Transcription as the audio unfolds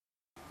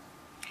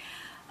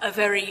A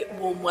very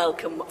warm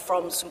welcome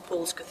from St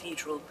Paul's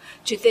Cathedral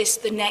to this,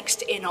 the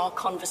next in our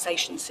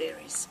conversation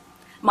series.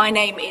 My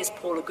name is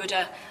Paula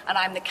Gooder, and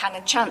I'm the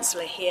Canon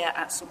Chancellor here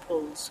at St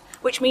Paul's,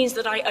 which means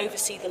that I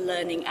oversee the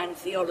learning and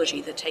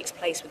theology that takes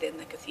place within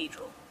the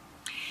cathedral.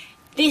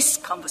 This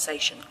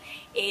conversation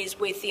is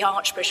with the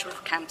Archbishop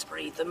of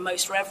Canterbury, the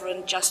Most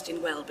Reverend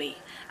Justin Welby,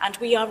 and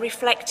we are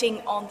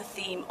reflecting on the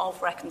theme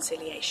of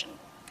reconciliation.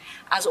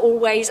 As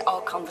always,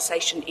 our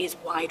conversation is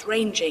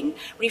wide-ranging,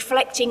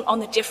 reflecting on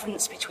the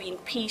difference between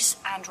peace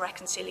and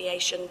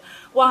reconciliation,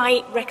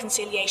 why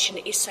reconciliation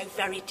is so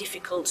very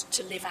difficult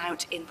to live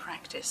out in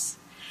practice.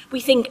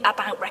 We think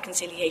about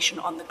reconciliation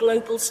on the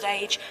global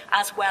stage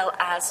as well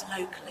as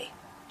locally.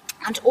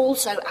 And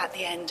also at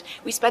the end,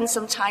 we spend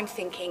some time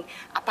thinking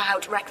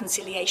about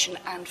reconciliation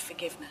and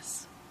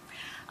forgiveness.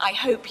 I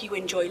hope you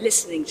enjoy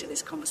listening to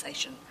this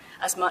conversation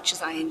as much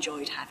as I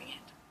enjoyed having it.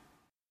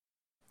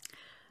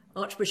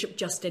 Archbishop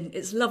Justin,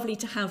 it's lovely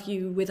to have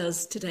you with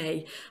us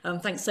today.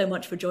 Thanks so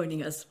much for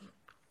joining us.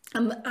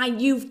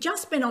 You've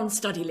just been on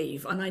study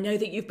leave, and I know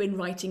that you've been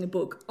writing a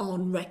book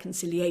on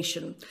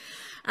reconciliation,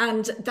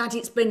 and that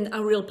it's been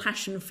a real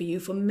passion for you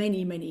for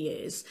many, many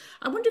years.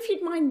 I wonder if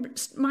you'd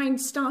mind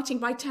starting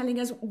by telling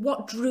us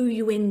what drew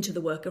you into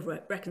the work of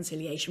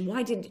reconciliation?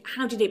 How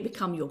did it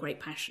become your great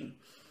passion?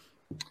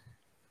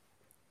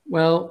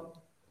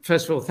 Well,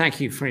 first of all, thank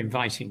you for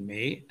inviting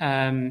me.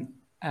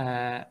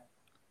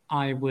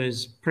 I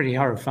was pretty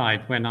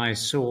horrified when I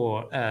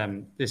saw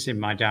this in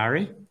my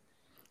diary,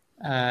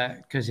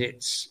 because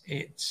it's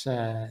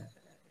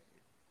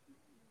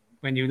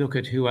when you look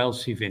at who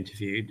else you've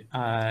interviewed,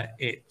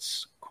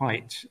 it's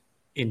quite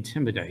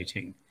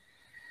intimidating.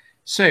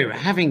 So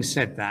having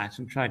said that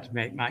and tried to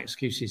make my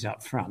excuses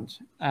up front,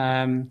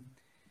 I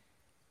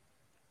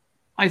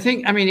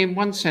think, in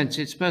one sense,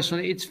 it's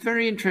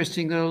very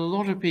interesting that a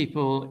lot of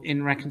people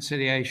in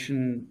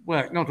reconciliation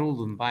work, not all of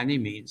them by any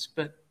means,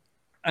 but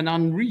an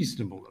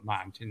unreasonable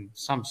amount in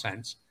some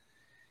sense,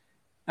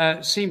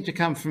 seemed to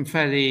come from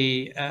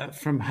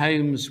from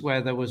homes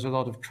where there was a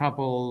lot of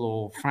trouble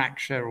or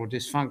fracture or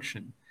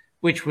dysfunction,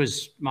 which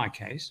was my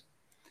case,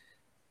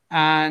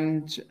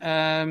 and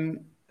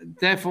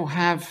therefore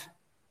have,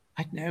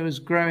 as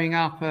growing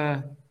up,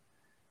 a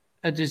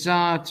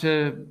desire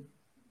to,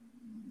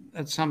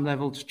 at some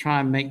level, to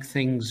try and make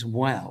things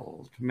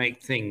well, to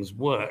make things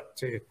work,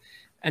 to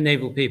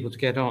enable people to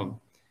get on.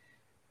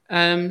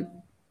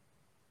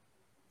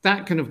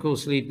 That can, of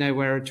course, lead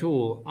nowhere at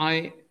all.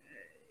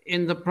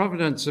 In the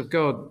providence of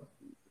God,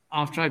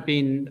 after I'd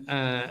been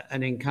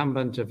an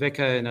incumbent, a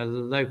vicar in a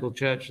local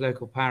church,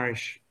 local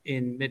parish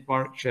in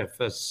Mid-Warwickshire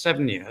for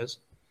 7 years,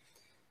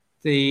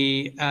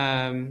 the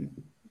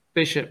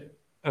Bishop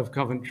of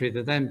Coventry,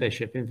 the then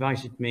bishop,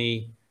 invited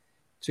me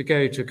to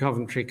go to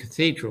Coventry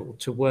Cathedral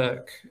to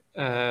work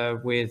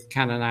with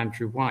Canon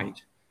Andrew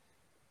White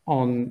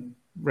on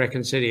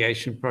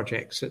reconciliation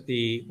projects at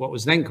what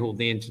was then called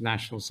the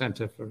International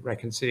Centre for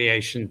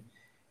Reconciliation,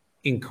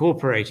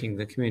 incorporating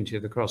the Community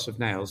of the Cross of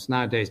Nails,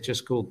 nowadays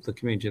just called the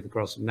Community of the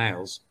Cross of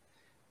Nails,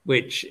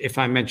 which, if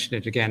I mention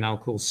it again, I'll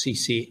call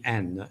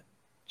CCN,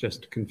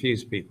 just to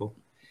confuse people.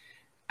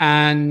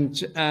 And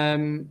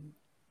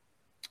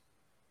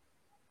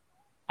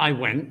I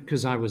went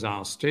because I was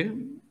asked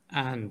to,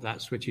 and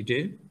that's what you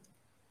do.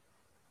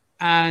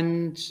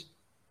 And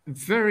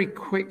very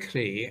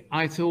quickly,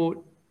 I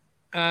thought,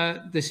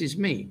 this is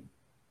me.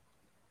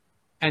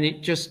 And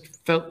it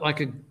just felt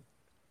like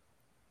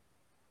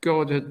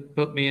God had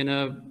put me in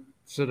a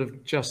sort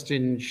of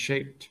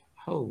Justin-shaped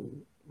hole,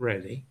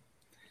 really.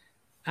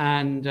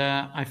 And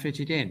I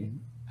fitted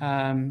in,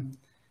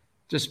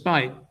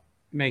 despite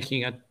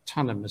making a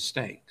ton of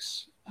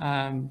mistakes.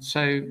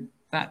 So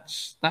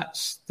that's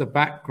the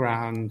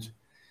background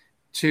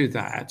to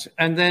that.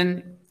 And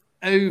then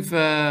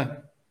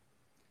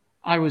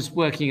I was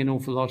working an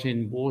awful lot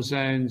in war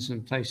zones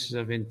and places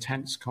of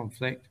intense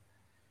conflict.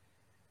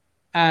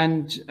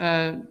 And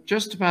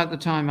just about the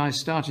time I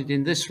started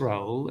in this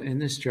role, in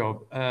this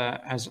job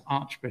as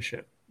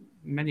Archbishop,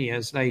 many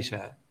years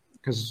later,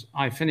 because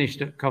I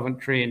finished at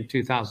Coventry in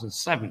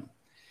 2007,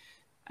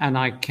 and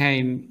I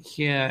came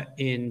here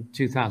in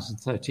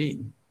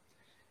 2013,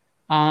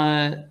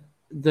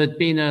 there'd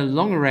been a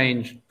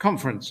long-range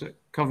conference at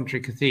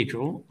Coventry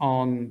Cathedral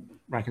on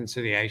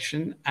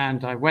reconciliation,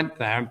 and I went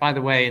there. And by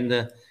the way, in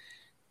the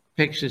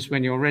pictures,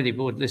 when you're already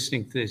bored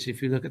listening to this,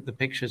 if you look at the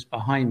pictures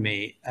behind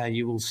me,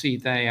 you will see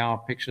they are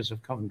pictures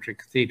of Coventry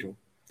Cathedral.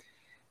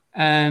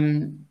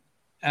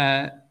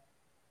 I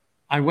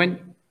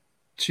went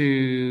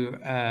to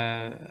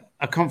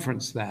a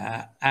conference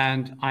there,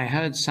 and I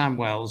heard Sam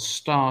Wells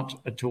start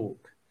a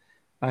talk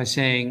by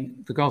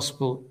saying the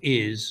gospel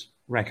is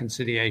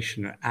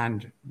reconciliation,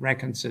 and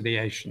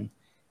reconciliation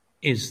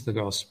is the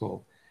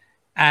gospel.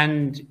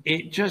 And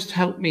it just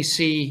helped me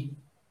see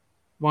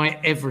why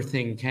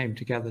everything came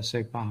together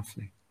so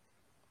powerfully.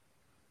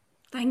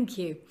 Thank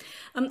you.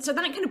 So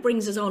that kind of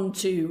brings us on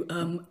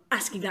to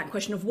asking that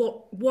question of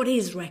what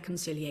is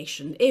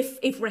reconciliation?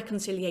 If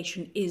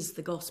reconciliation is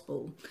the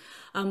gospel,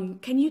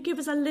 can you give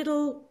us a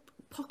little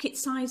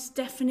pocket-sized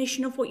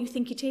definition of what you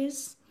think it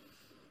is?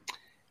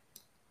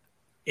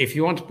 If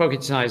you want a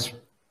pocket-sized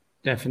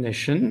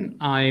definition,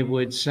 I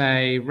would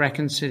say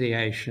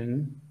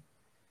reconciliation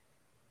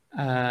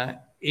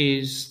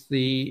is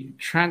the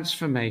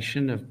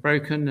transformation of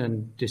broken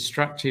and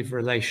destructive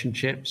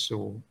relationships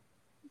or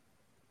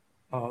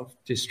of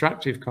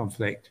destructive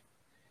conflict.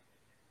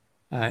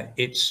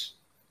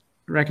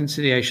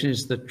 Reconciliation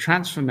is the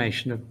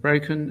transformation of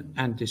broken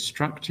and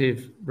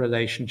destructive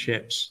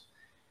relationships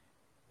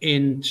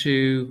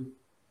into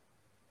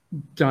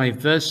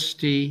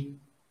diversity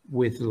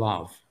with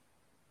love.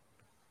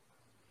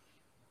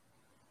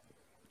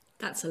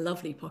 That's a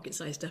lovely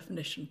pocket-sized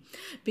definition,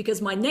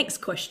 because my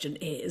next question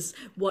is,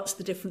 what's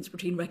the difference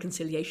between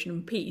reconciliation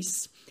and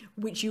peace,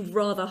 which you've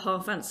rather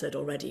half answered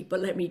already, but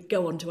let me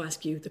go on to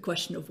ask you the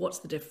question of what's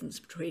the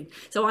difference between.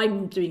 So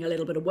I'm doing a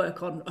little bit of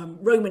work on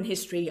Roman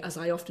history, as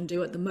I often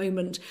do at the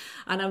moment,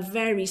 and I'm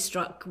very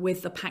struck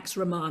with the Pax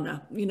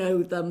Romana. You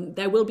know,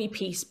 there will be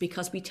peace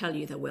because we tell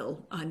you there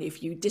will, and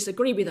if you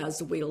disagree with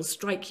us, we'll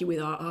strike you with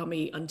our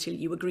army until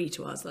you agree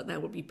to us that there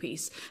will be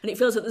peace. And it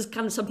feels that there's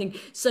kind of something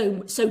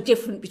so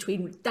different between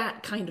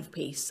that kind of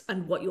peace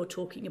and what you're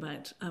talking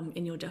about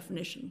in your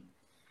definition.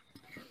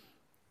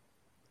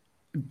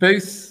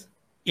 Both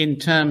in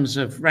terms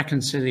of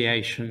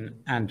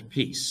reconciliation and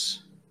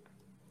peace,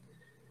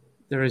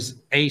 there is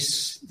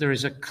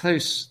a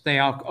close, they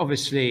are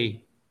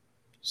obviously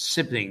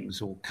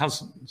siblings or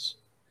cousins,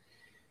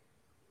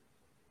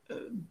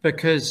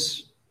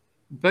 because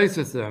both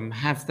of them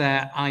have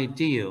their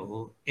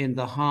ideal in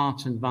the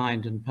heart and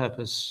mind and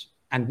purpose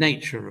and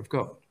nature of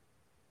God.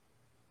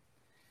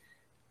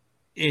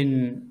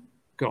 In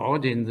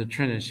God, in the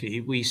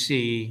Trinity, we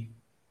see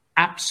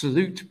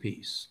absolute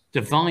peace,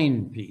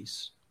 divine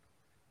peace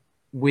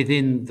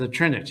within the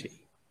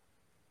Trinity.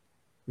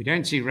 We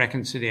don't see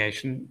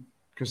reconciliation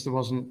because there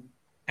wasn't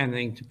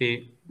anything to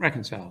be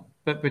reconciled.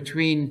 But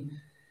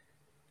between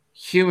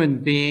human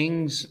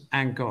beings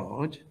and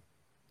God,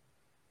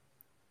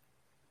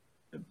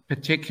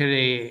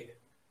 particularly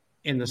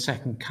in the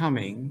second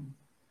coming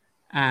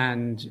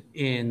and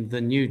in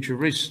the New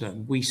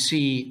Jerusalem, we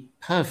see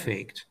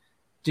perfect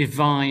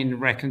divine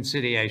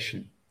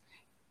reconciliation,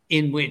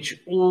 in which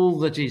all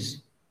that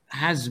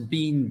has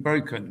been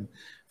broken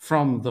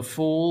from the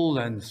fall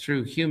and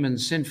through human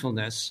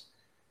sinfulness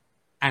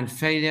and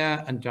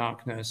failure and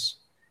darkness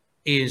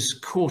is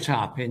caught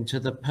up into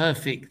the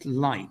perfect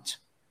light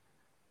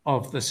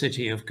of the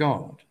city of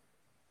God.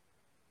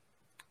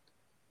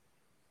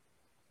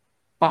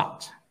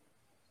 But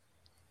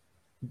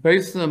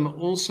both of them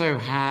also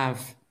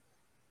have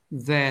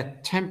their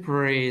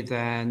temporary,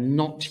 their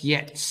not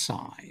yet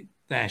side,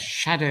 their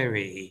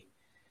shadowy,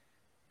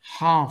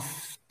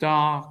 half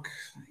dark,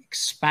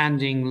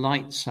 expanding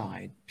light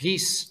side.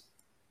 Peace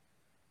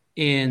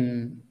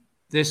in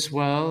this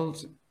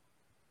world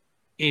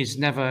is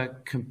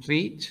never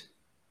complete,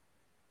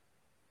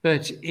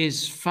 but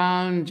is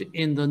found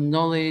in the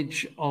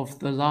knowledge of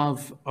the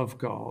love of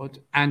God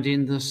and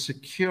in the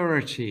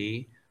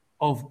security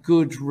of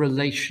good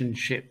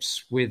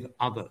relationships with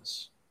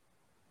others.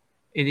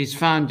 It is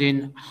found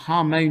in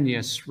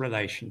harmonious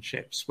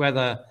relationships,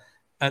 whether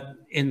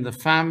in the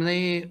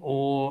family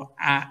or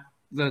at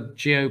the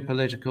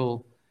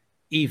geopolitical,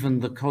 even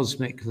the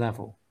cosmic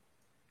level.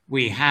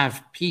 We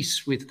have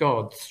peace with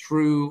God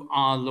through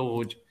our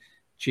Lord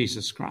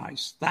Jesus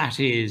Christ.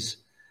 That is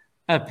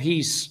a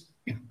peace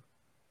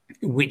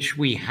which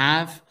we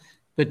have,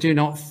 but do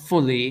not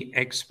fully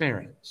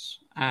experience.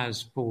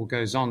 As Paul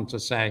goes on to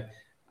say,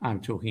 I'm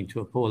talking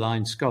to a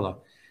Pauline scholar,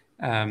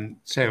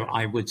 so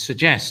I would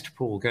suggest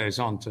Paul goes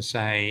on to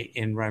say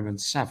in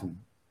Romans 7.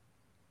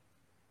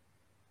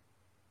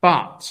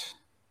 But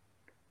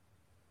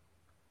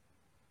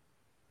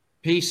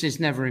peace is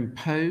never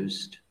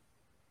imposed,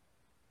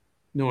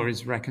 nor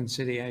is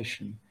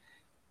reconciliation.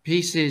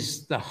 Peace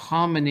is the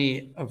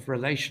harmony of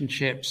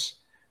relationships.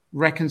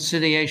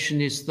 Reconciliation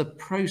is the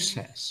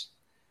process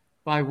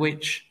by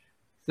which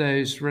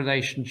those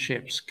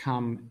relationships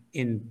come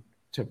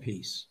into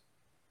peace.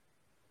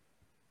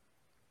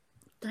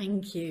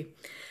 Thank you.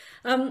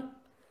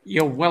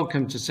 You're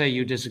welcome to say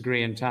you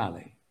disagree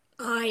entirely.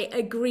 I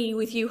agree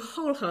with you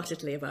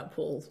wholeheartedly about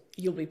Paul.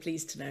 You'll be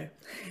pleased to know.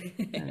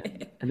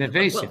 An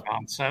evasive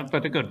answer,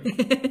 but a good one.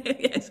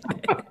 Yes.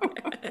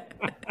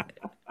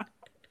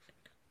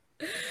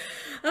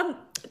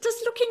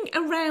 Just looking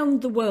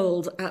around the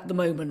world at the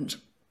moment,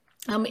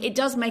 it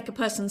does make a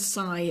person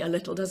sigh a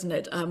little, doesn't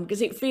it?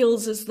 Because it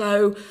feels as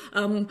though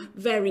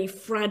very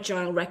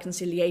fragile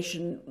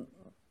reconciliation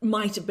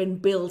might have been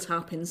built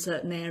up in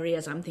certain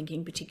areas. I'm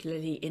thinking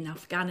particularly in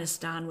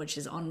Afghanistan, which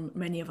is on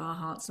many of our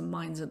hearts and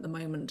minds at the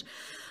moment.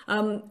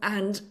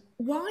 And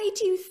why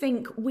do you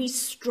think we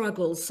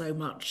struggle so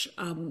much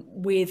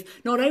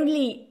with not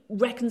only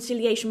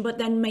reconciliation, but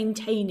then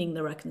maintaining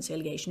the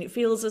reconciliation? It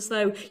feels as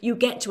though you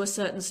get to a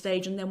certain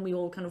stage and then we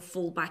all kind of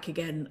fall back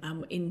again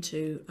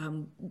into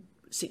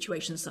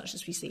situations such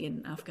as we see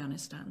in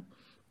Afghanistan.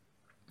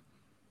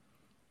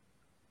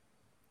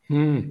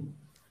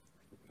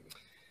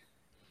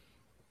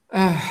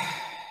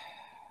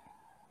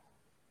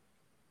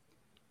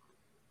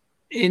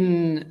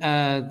 In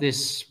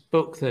this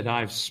book that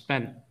I've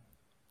spent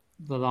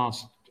the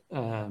last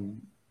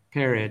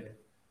period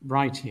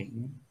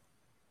writing,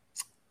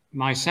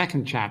 my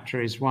second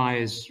chapter is why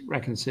is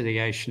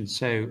reconciliation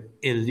so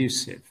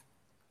elusive?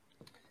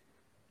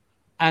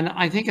 And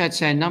I think I'd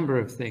say a number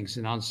of things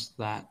in answer to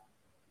that,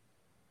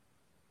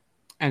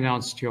 in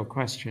answer to your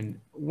question.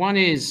 One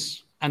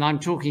is, and I'm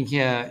talking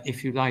here,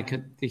 if you like,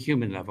 at the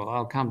human level.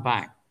 I'll come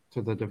back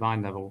to the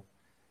divine level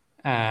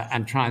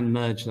and try and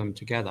merge them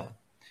together.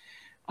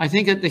 I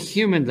think at the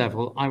human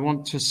level, I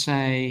want to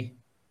say,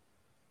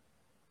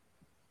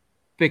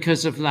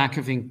 because of lack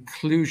of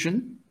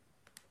inclusion,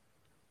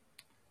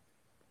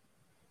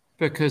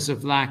 because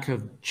of lack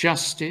of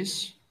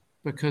justice,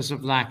 because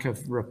of lack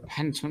of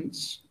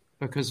repentance,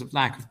 because of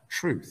lack of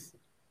truth,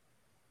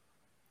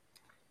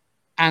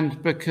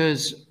 and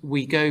because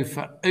we go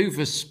for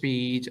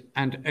overspeed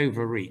and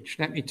overreach.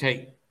 Let me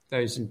take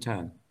those in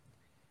turn.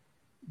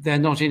 They're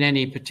not in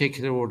any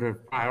particular order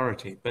of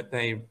priority, but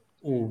they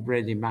all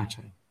really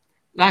matter.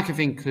 Lack of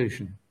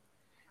inclusion.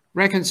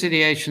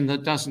 Reconciliation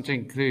that doesn't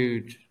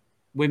include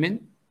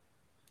women.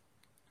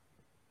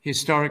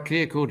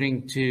 Historically,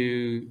 according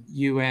to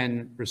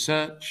UN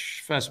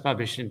research, first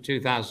published in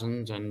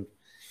 2000 and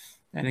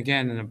then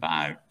again in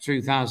about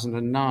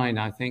 2009,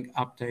 I think,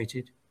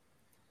 updated.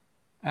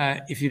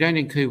 If you don't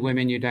include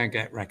women, you don't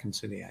get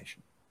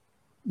reconciliation.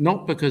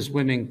 Not because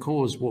women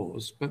cause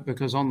wars, but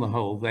because on the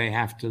whole, they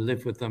have to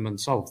live with them and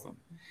solve them.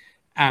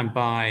 And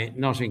by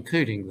not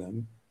including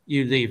them,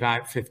 you leave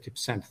out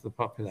 50% of the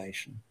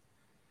population.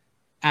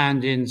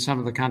 And in some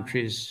of the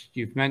countries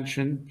you've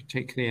mentioned,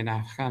 particularly in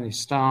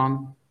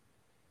Afghanistan,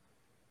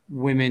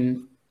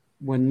 women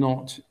were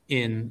not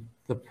in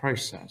the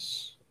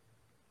process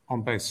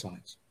on both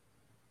sides.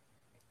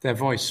 Their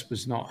voice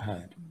was not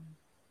heard.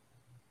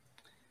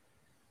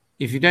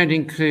 If you don't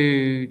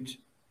include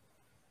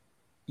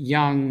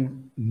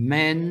young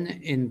men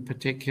in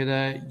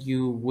particular,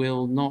 you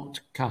will not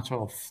cut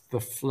off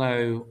the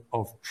flow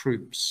of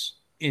troops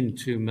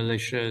into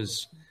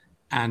militias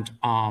and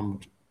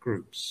armed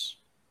groups.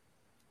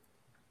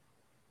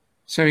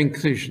 So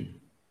inclusion.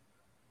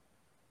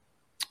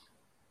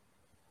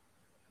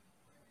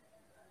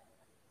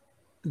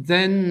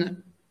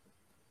 Then,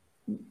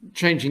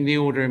 changing the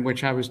order in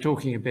which I was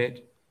talking a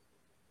bit,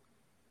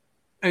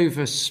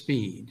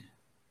 overspeed.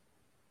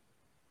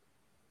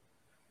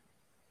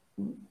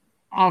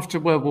 After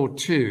World War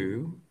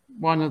II,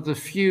 one of the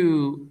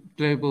few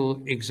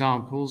global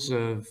examples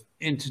of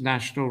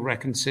international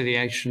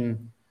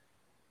reconciliation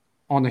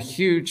on a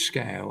huge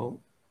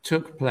scale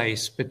took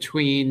place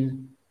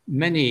between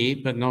many,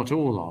 but not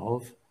all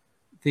of,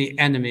 the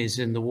enemies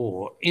in the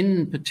war,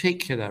 in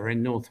particular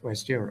in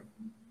Northwest Europe.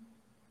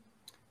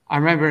 I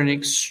remember an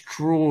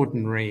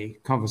extraordinary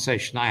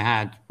conversation I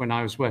had when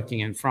I was working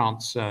in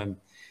France,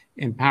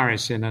 in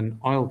Paris, in an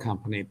oil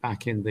company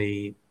back in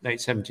the late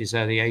 70s,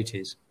 early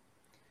 80s.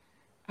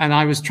 And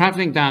I was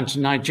traveling down to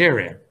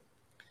Nigeria,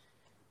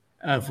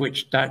 of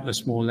which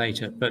doubtless more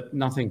later, but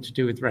nothing to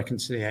do with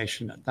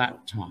reconciliation at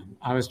that time.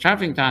 I was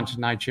traveling down to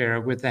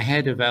Nigeria with the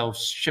head of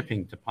ELF's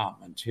shipping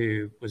department,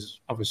 who was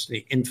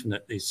obviously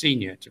infinitely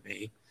senior to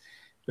me,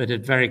 but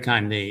had very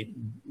kindly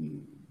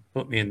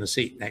put me in the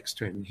seat next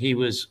to him. He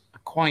was a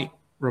quite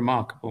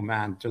remarkable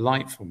man,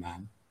 delightful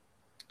man.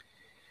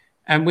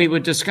 And we were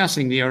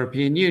discussing the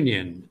European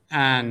Union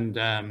and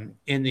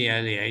in the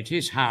early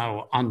 80s,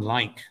 how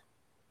unlike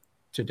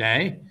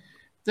today,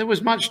 there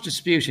was much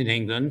dispute in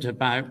England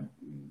about,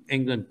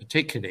 England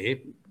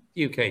particularly,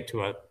 UK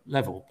to a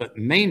level, but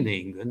mainly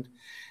England,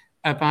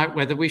 about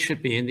whether we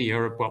should be in the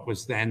Europe, what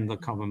was then the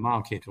common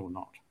market or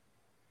not.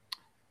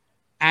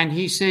 And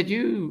he said,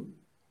 you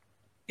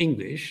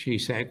English, he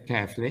said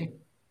carefully,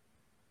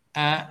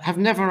 have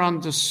never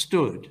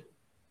understood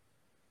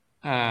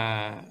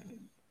the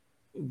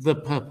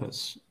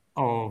purpose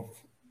of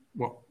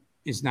what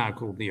is now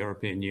called the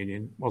European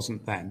Union,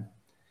 wasn't then.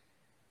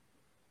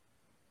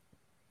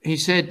 He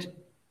said,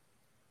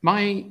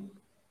 my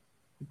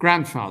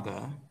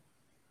grandfather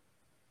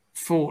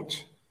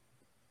fought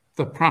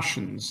the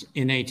Prussians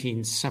in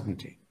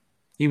 1870.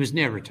 He was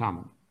near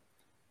retirement,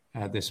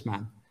 this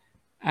man,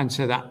 and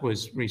so that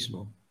was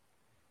reasonable.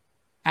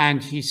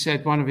 And he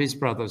said one of his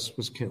brothers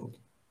was killed.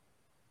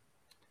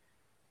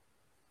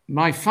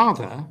 My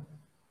father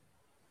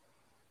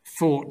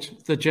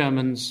fought the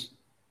Germans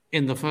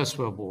in the First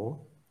World War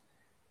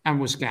and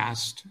was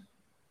gassed,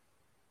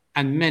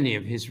 and many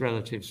of his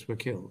relatives were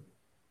killed.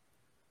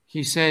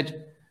 He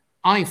said,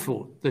 I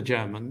fought the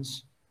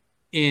Germans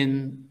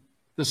in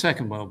the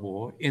Second World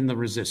War, in the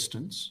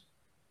resistance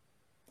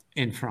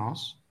in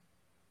France,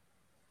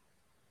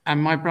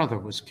 and my brother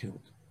was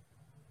killed.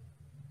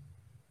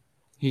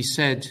 He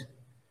said,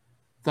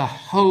 the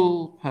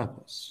whole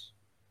purpose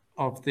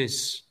of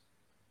this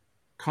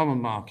common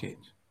market,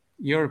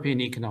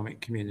 European Economic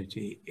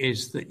Community,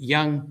 is that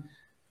young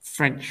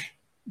French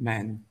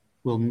men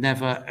will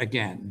never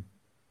again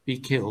be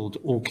killed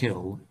or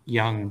kill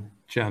young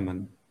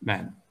German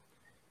men.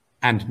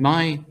 And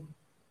my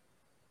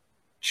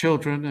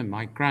children and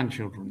my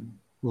grandchildren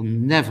will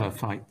never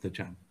fight the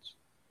Germans.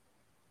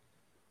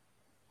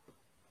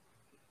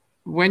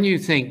 When you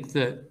think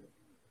that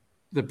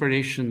the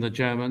British and the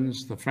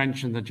Germans, the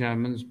French and the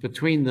Germans,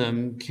 between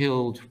them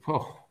killed,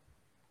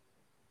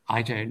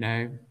 I don't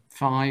know,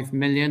 5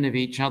 million of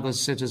each other's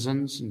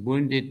citizens and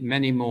wounded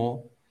many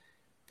more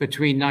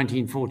between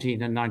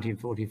 1914 and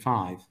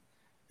 1945.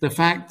 The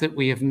fact that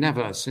we have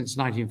never, since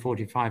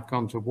 1945,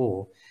 gone to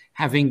war,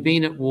 having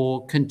been at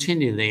war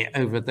continually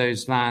over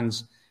those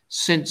lands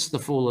since the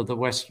fall of the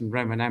Western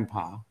Roman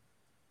Empire,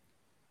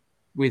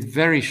 with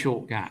very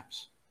short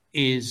gaps,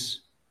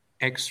 is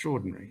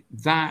extraordinary.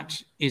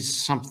 That is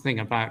something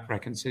about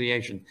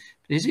reconciliation.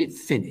 But is it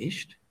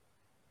finished?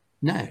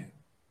 No.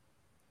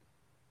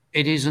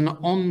 It is an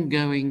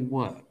ongoing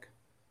work.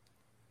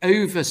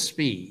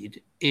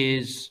 Overspeed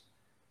is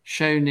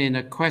shown in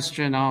a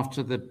question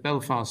after the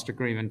Belfast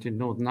Agreement in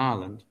Northern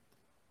Ireland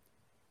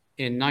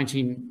in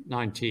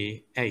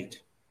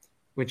 1998,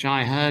 which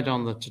I heard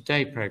on the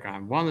Today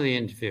programme. One of the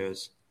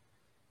interviewers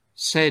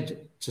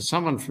said to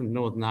someone from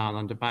Northern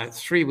Ireland about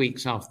 3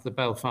 weeks after the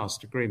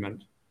Belfast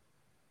Agreement,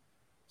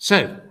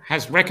 "So,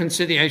 has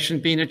reconciliation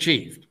been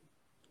achieved?"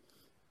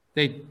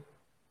 The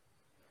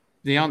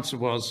answer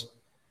was,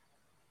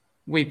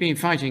 "We've been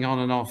fighting on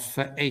and off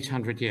for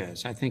 800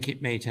 years. I think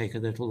it may take a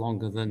little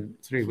longer than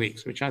 3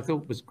 weeks," which I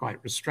thought was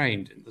quite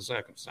restrained in the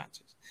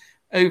circumstances.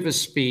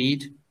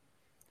 Overspeed,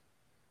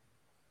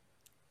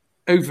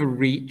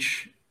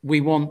 overreach. We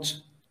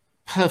want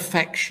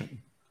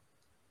perfection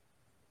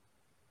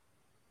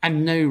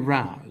and no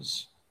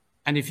rows.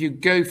 And if you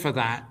go for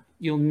that,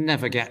 you'll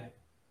never get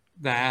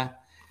there.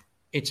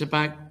 It's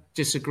about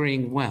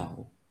disagreeing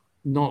well,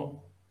 not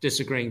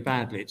disagreeing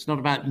badly. It's not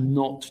about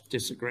not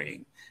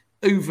disagreeing.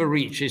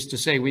 Overreach is to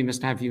say we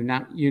must have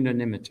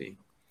unanimity.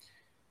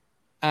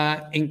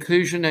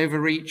 Inclusion,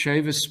 overreach,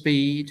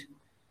 overspeed,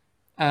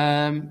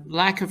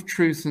 lack of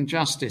truth and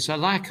justice, a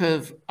lack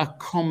of a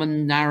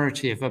common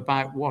narrative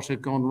about what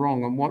had gone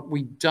wrong and what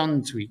we'd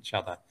done to each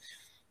other.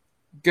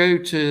 Go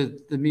to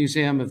the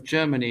Museum of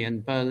Germany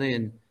in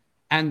Berlin,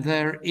 and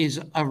there is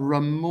a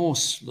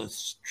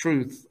remorseless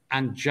truth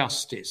and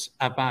justice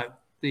about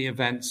the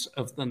events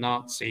of the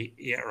Nazi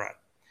era.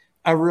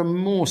 A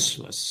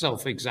remorseless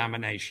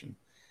self-examination.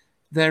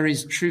 There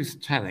is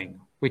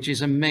truth-telling, which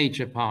is a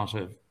major part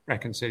of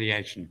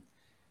reconciliation.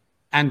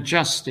 And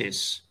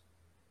justice,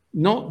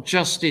 not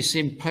justice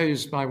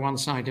imposed by one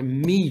side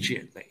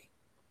immediately,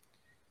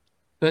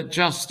 but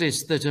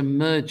justice that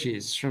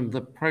emerges from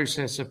the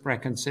process of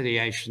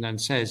reconciliation and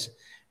says,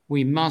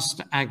 we must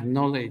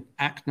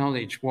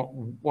acknowledge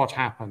what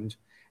happened,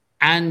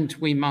 and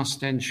we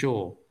must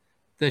ensure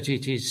that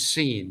it is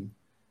seen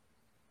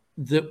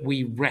that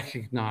we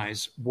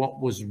recognize what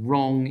was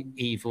wrong,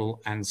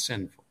 evil, and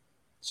sinful.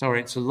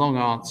 Sorry, it's a long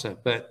answer,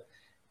 but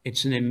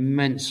it's an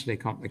immensely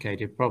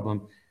complicated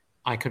problem.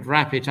 I could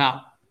wrap it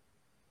up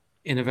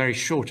in a very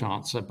short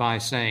answer by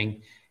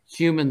saying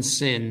human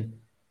sin,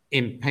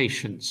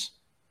 impatience,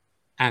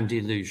 and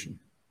illusion.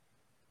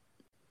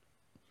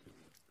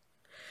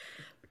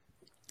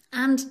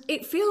 And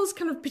it feels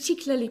kind of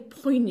particularly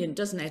poignant,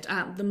 doesn't it,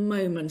 at the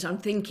moment? I'm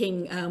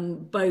thinking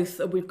both,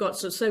 we've got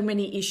so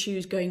many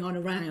issues going on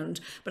around,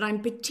 but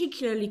I'm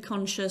particularly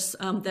conscious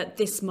that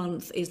this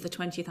month is the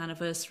 20th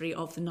anniversary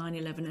of the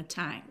 9/11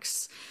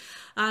 attacks.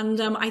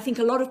 And I think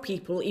a lot of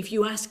people, if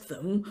you ask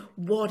them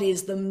what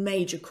is the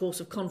major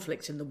cause of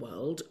conflict in the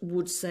world,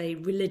 would say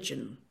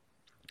religion.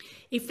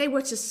 If they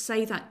were to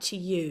say that to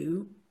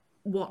you,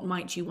 what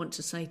might you want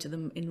to say to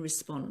them in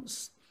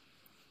response?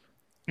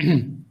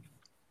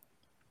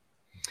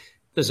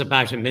 There's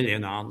about a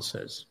million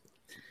answers.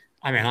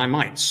 I mean, I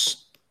might,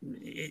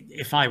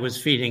 if I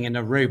was feeling in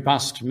a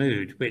robust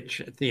mood, which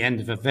at the end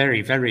of a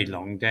very, very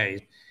long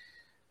day,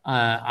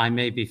 I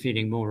may be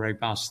feeling more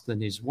robust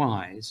than is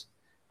wise.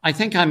 I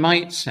think I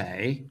might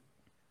say,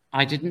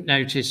 I didn't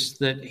notice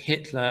that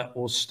Hitler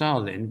or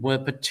Stalin were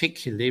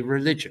particularly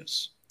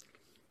religious.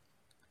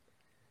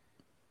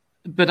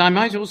 But I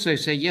might also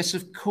say, yes,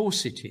 of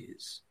course it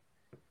is.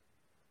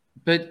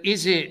 But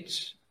is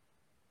it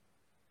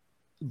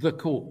the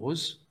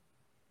cause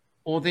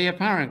or the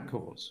apparent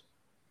cause?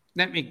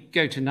 Let me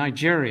go to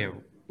Nigeria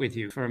with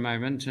you for a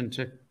moment and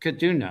to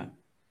Kaduna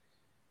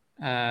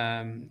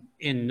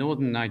in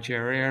northern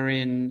Nigeria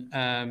in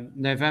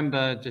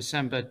November,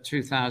 December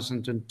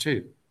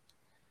 2002,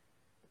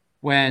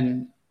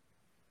 when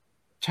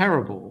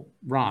terrible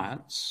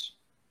riots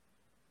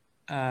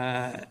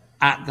at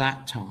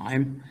that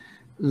time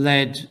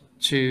led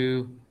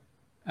to,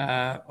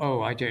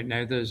 I don't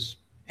know, there's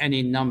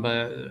any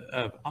number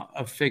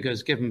of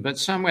figures given, but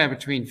somewhere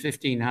between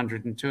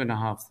 1,500 and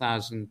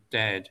 2,500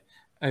 dead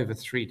over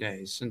 3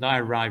 days. And I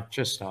arrived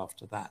just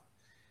after that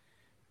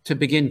to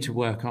begin to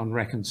work on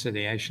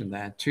reconciliation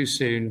there. Too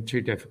soon,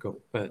 too difficult,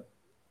 but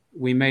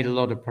we made a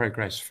lot of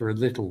progress for a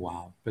little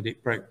while, but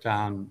it broke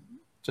down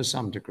to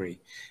some degree.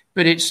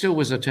 But it still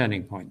was a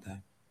turning point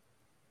there.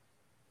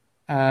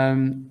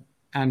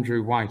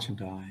 Andrew White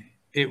and I,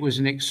 it was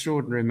an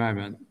extraordinary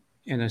moment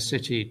in a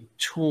city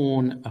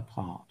torn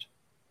apart.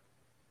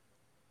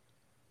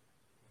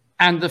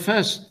 And the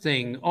first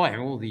thing,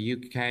 all the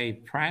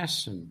UK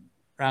press and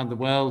around the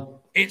world,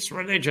 it's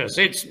religious,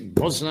 it's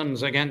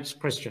Muslims against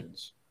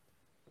Christians.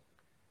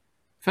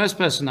 First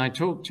person I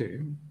talked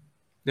to,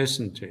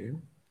 listened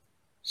to,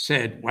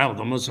 said, well,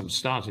 the Muslims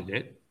started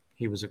it.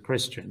 He was a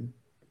Christian,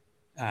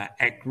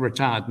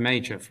 retired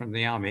major from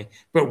the army,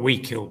 but we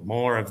killed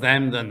more of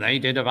them than they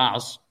did of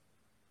us.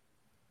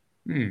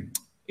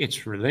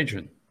 It's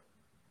religion.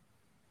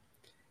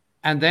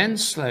 And then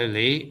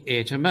slowly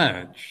it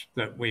emerged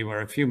that we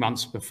were a few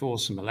months before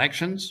some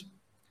elections,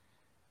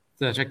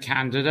 that a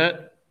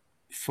candidate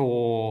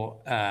for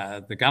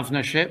the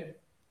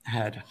governorship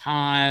had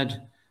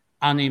hired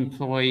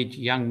unemployed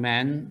young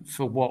men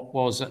for what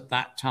was at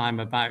that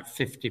time about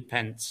 50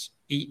 pence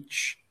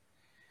each.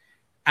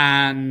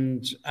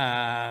 And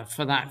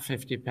for that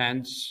 50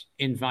 pence,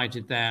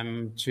 invited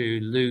them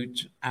to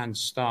loot and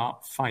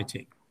start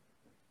fighting.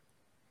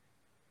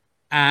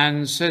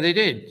 And so they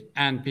did.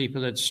 And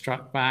people had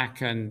struck back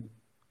and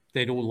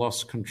they'd all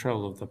lost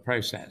control of the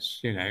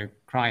process,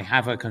 cry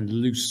havoc and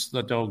loose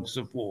the dogs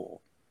of war.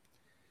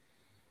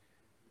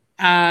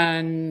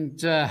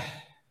 And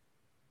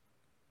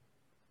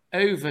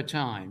over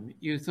time,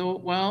 you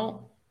thought,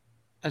 well,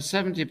 a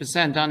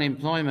 70%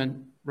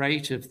 unemployment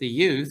rate of the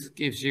youth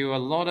gives you a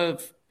lot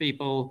of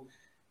people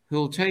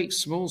who'll take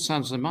small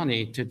sums of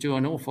money to do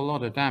an awful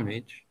lot of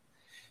damage.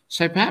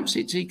 So perhaps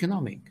it's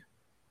economic.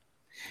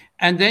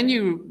 And then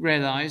you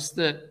realize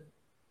that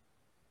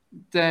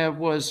there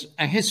was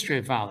a history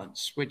of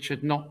violence which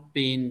had not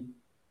been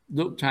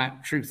looked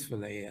at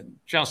truthfully and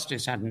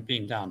justice hadn't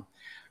been done.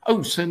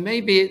 Oh, so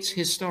maybe it's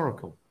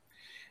historical.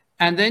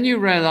 And then you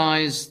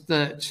realize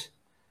that,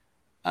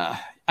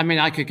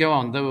 I could go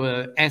on. There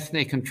were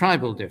ethnic and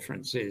tribal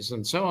differences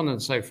and so on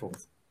and so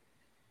forth.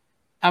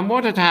 And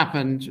what had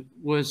happened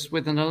was,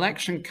 with an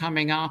election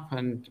coming up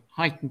and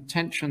heightened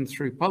tension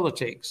through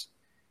politics,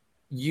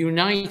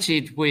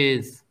 united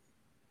with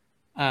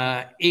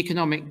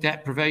economic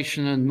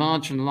deprivation and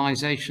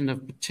marginalization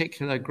of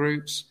particular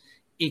groups,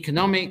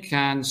 economic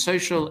and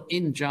social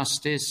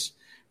injustice,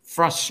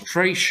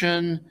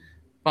 frustration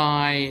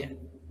by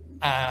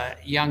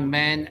young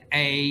men,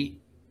 a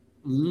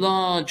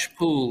large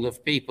pool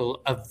of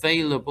people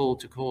available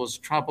to cause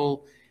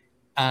trouble,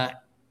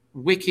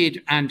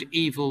 wicked and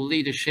evil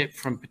leadership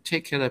from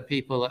particular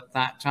people at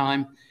that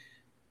time.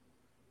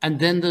 And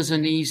then there's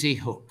an easy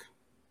hook,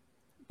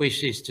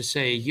 which is to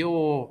say,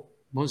 you're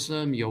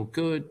Muslim, you're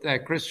good, they're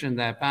Christian,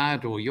 they're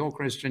bad, or you're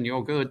Christian,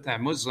 you're good, they're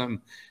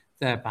Muslim,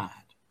 they're bad.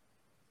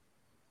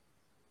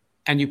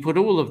 And you put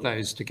all of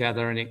those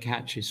together and it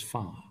catches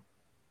fire.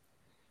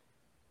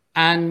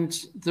 And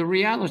the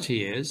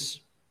reality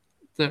is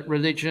that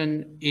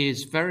religion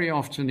is very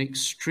often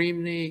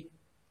extremely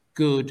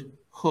good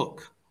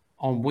hook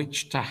on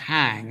which to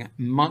hang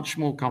much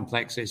more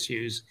complex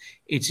issues.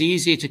 It's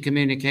easy to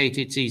communicate,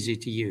 it's easy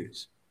to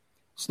use.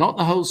 It's not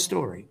the whole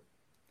story.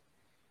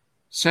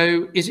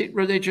 So is it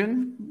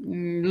religion?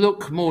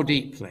 Look more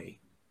deeply.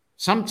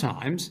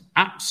 Sometimes,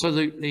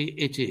 absolutely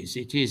it is.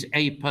 It is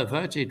a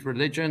perverted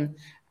religion,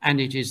 and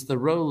it is the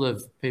role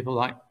of people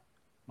like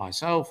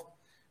myself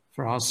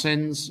for our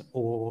sins,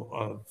 or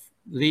of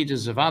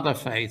leaders of other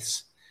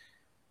faiths,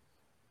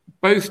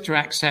 both to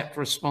accept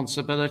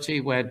responsibility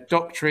where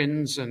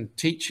doctrines and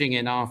teaching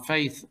in our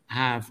faith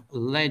have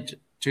led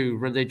to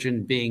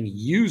religion being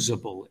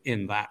usable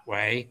in that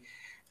way,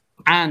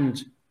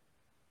 and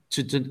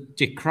to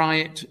decry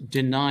it,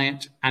 deny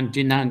it, and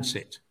denounce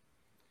it.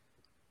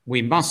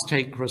 We must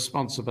take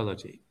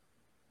responsibility.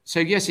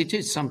 So yes, it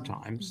is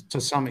sometimes, to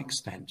some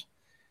extent,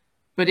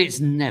 but it's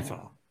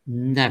never,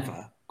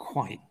 never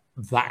quite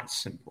that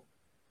simple.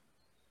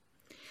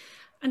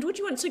 And would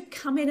you want to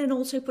come in and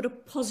also put a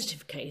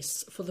positive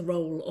case for the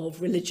role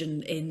of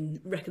religion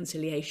in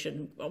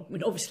reconciliation? Well, I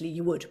mean, obviously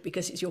you would,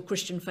 because it's your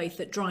Christian faith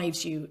that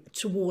drives you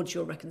towards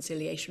your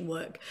reconciliation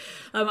work.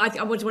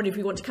 I was wondering if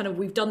you want to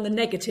we've done the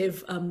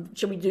negative,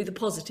 shall we do the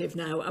positive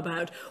now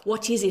about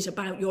what is it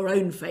about your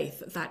own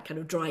faith that kind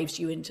of drives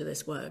you into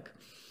this work?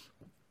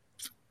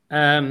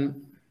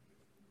 I'm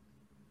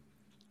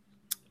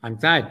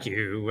glad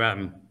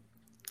you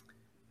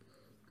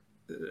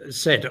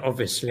said,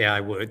 obviously I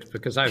would,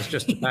 because I was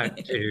just about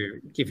to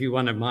give you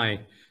one of my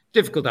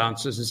difficult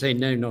answers and say,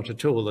 no, not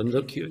at all, and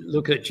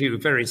look at you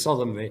very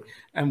solemnly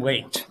and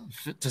wait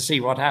to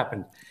see what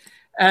happened.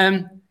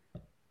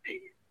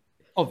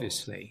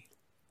 Obviously.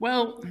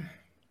 Well,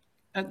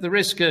 at the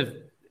risk of,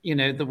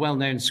 the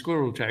well-known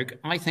squirrel joke,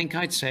 I think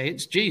I'd say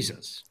it's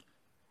Jesus.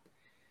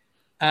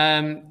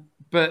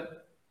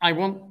 But I'd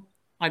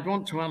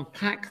want to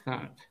unpack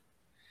that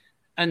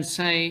and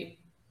say,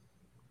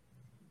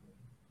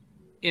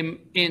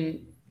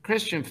 in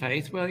Christian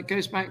faith, well, it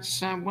goes back to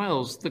Sam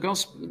Wells. The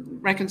gospel,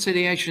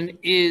 reconciliation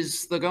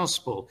is the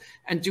gospel.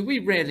 And do we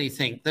really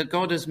think that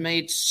God has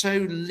made so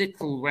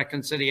little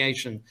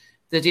reconciliation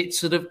that it's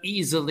sort of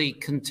easily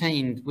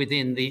contained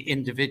within the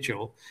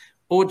individual?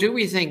 Or do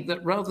we think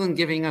that rather than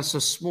giving us a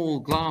small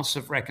glass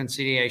of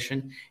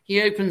reconciliation,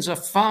 he opens a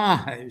fire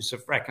hose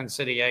of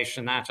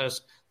reconciliation at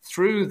us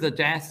through the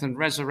death and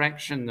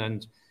resurrection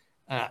and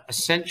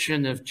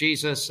ascension of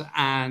Jesus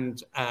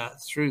and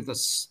through the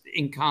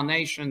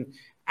incarnation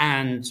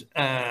and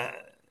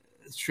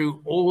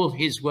through all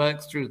his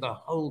work through the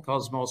whole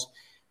cosmos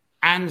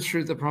and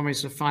through the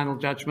promise of final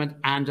judgment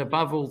and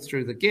above all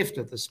through the gift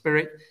of the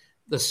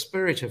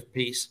Spirit of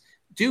peace,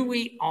 do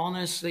we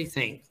honestly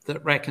think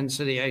that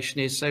reconciliation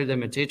is so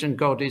limited and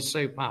God is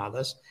so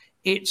powerless?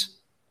 It's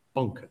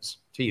bonkers,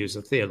 to use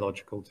a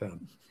theological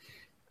term.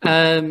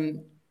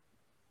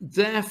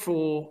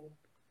 Therefore,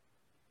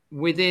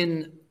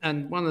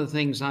 and one of the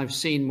things I've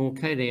seen more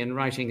clearly in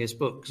writing this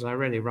book, because I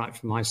really write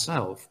for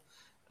myself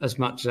as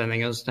much as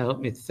anything else to help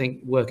me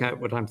work out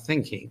what I'm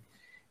thinking,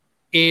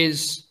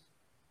 is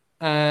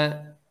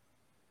that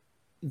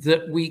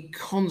we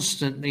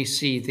constantly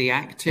see the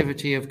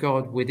activity of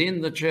God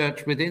within the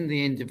church, within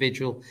the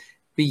individual,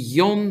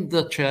 beyond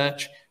the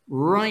church,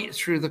 right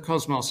through the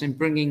cosmos, in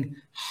bringing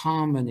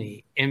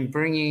harmony, in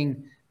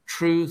bringing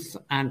truth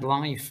and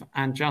life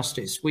and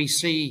justice. We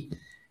see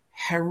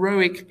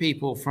heroic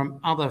people from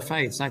other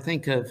faiths. I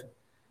think of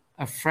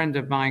a friend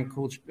of mine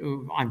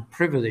who I'm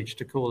privileged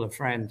to call a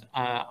friend.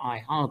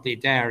 I hardly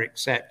dare,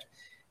 except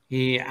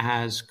he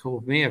has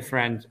called me a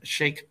friend,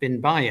 Sheikh bin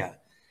Baya,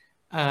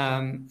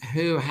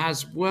 who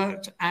has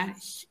worked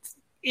at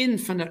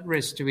infinite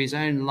risk to his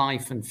own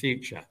life and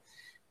future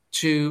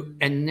to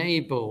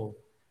enable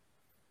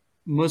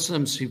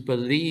Muslims who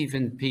believe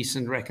in peace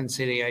and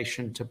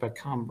reconciliation to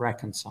become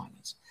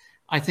reconcilers.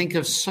 I think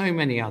of so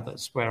many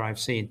others where I've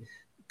seen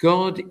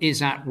God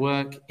is at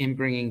work in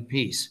bringing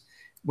peace.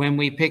 When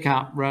we pick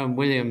up Rowan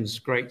Williams'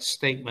 great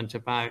statement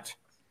about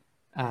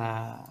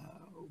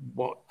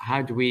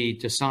how do we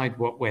decide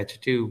what we're to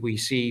do, we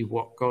see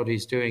what God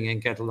is doing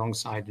and get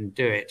alongside and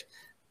do it.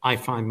 I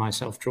find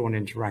myself drawn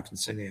into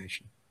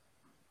reconciliation.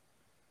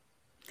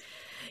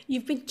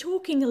 You've been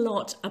talking a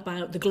lot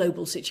about the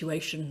global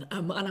situation,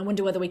 and I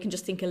wonder whether we can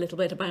just think a little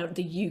bit about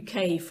the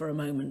UK for a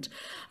moment.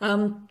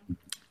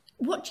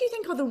 What do you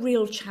think are the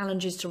real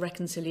challenges to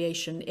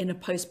reconciliation in a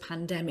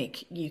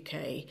post-pandemic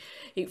UK?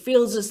 It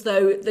feels as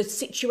though the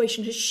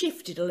situation has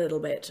shifted a little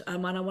bit,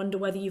 and I wonder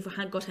whether you've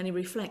got any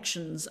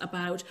reflections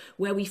about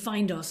where we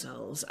find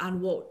ourselves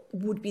and what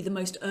would be the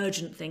most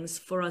urgent things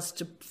for us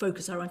to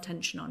focus our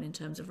attention on in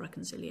terms of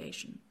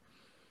reconciliation.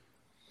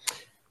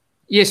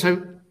 Yes,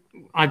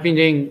 I've been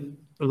doing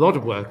a lot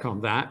of work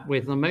on that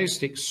with the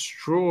most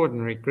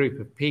extraordinary group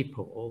of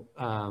people,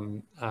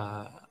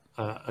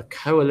 a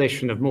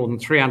coalition of more than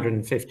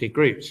 350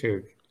 groups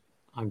who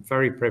I'm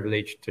very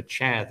privileged to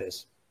chair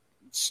this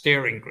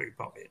steering group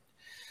of it,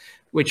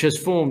 which has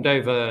formed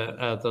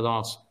over the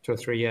last 2 or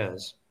 3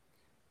 years.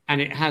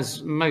 And it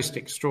has most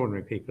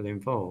extraordinary people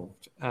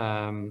involved,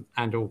 and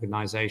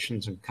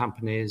organizations and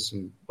companies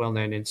and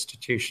well-known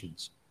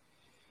institutions.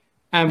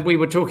 And we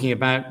were talking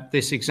about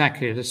this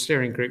exactly at a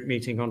steering group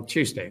meeting on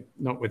Tuesday,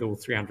 not with all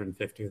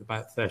 350, with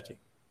about 30.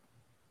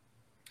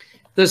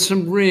 There's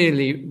some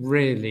really,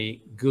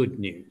 really good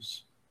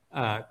news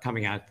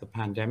coming out of the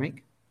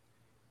pandemic.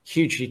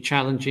 Hugely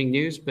challenging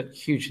news, but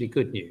hugely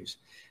good news.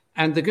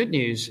 And the good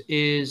news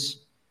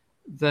is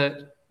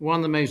that one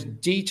of the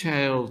most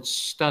detailed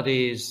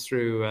studies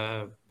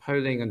through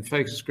polling and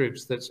focus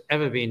groups that's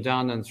ever been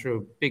done, and through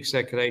a big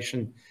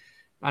circulation,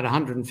 about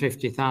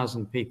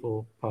 150,000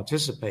 people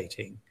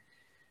participating,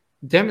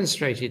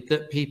 demonstrated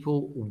that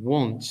people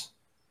want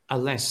a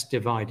less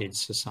divided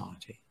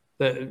society.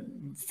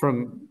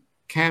 From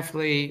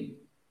carefully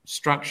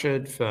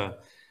structured for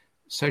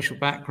social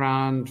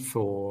background,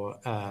 for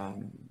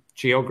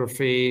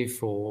geography,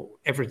 for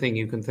everything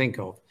you can think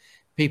of,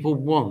 people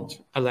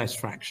want a less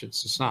fractured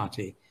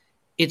society.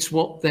 It's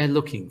what they're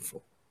looking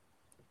for.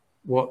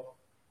 What,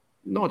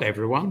 not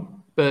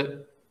everyone,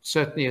 but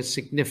certainly a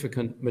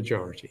significant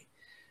majority.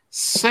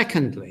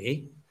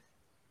 Secondly,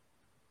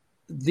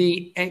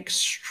 the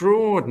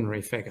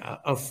extraordinary figure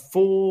of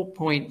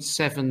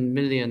 4.7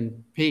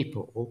 million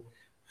people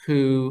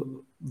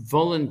who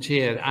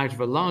volunteered, out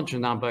of a larger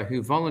number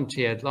who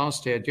volunteered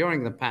last year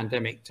during the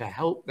pandemic to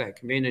help their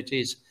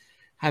communities,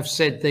 have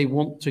said they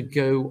want to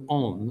go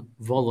on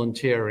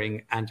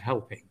volunteering and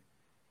helping.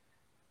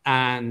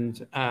 And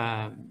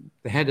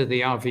the head of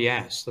the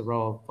RVS, the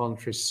Royal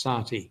Voluntary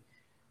Society,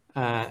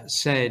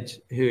 said,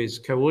 who is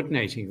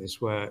coordinating this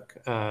work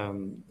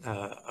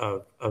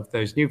of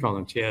those new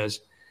volunteers,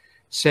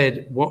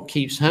 said what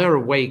keeps her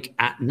awake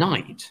at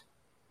night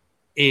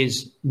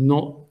is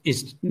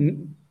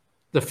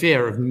the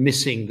fear of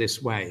missing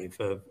this wave,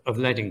 of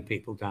letting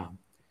people down.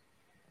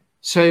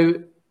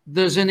 So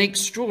there's an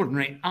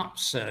extraordinary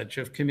upsurge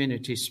of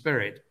community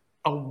spirit,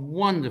 a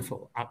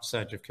wonderful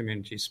upsurge of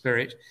community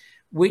spirit,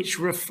 which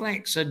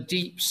reflects a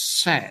deep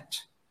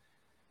set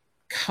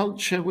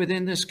culture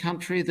within this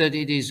country that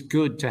it is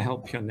good to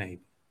help your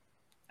neighbor.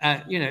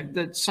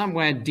 That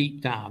somewhere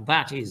deep down,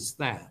 that is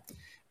there.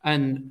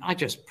 And I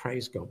just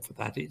praise God for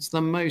that. It's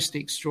the most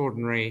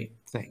extraordinary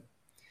thing.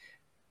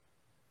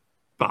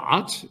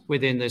 But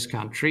within this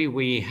country,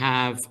 we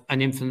have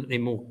an infinitely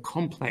more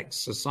complex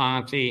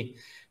society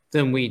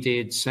than we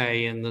did,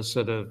 say, in the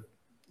sort of,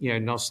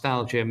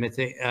 nostalgia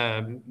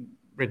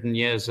ridden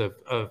years of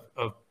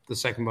the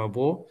Second World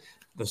War,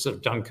 the sort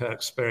of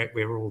Dunkirk spirit,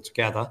 we were all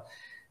together.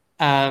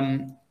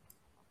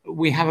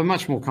 We have a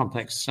much more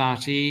complex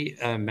society,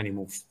 many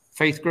more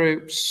faith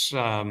groups.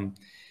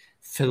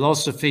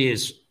 Philosophy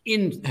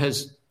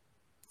has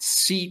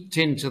seeped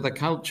into the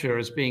culture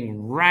as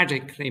being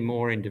radically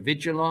more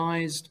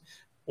individualized,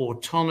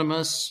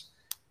 autonomous,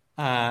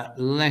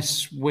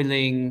 less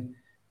willing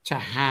to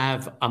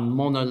have a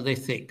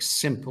monolithic,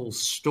 simple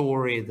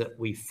story that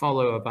we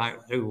follow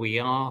about who we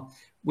are.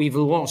 We've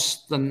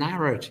lost the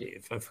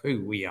narrative of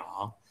who we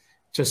are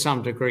to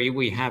some degree.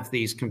 We have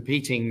these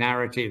competing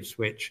narratives,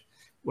 which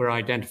were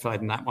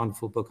identified in that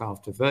wonderful book,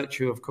 After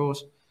Virtue, of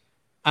course.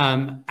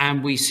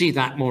 And we see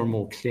that more and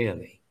more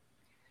clearly.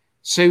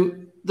 So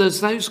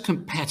there's those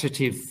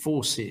competitive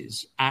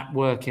forces at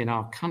work in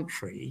our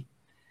country.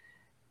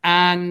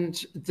 And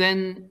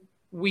then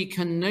we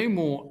can no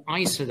more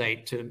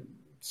isolate, to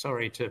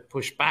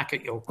push back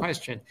at your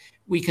question,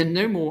 we can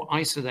no more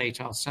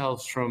isolate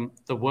ourselves from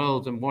the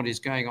world and what is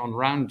going on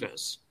around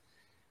us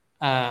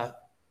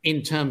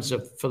in terms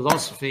of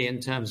philosophy, in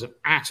terms of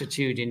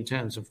attitude, in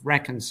terms of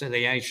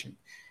reconciliation,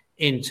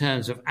 in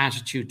terms of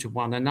attitude to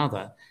one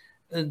another,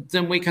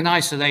 than we can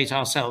isolate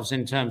ourselves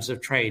in terms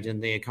of trade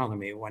and the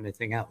economy or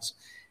anything else.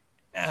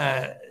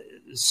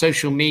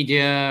 Social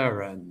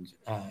media and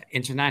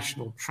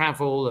international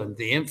travel and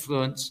the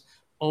influence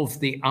of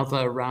the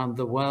other around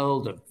the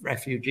world, of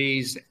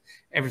refugees,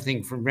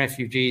 everything from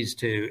refugees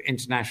to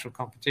international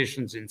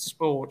competitions in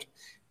sport,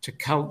 to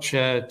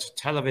culture, to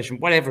television,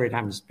 whatever it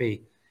happens to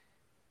be.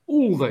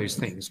 All those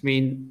things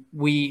mean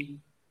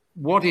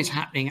what is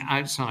happening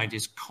outside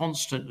is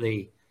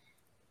constantly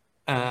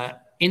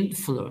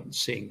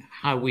influencing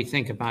how we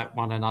think about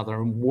one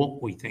another and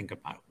what we think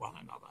about one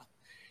another.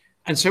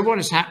 And so what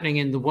is happening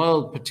in the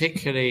world,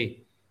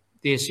 particularly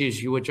the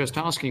issues you were just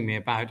asking me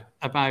about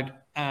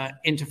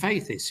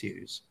interfaith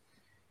issues,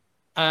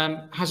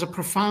 has a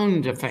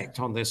profound effect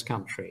on this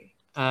country,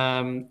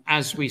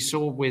 as we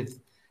saw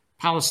with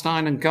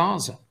Palestine and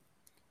Gaza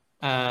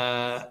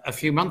a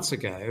few months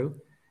ago,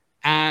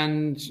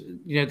 and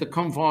the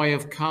convoy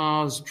of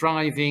cars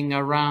driving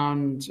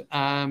around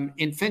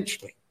in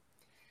Finchley,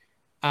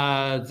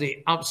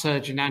 the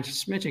upsurge in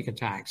anti-Semitic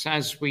attacks,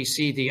 as we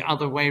see the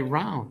other way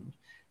round,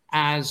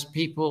 as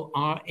people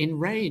are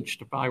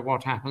enraged by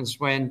what happens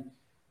when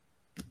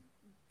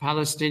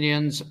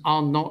Palestinians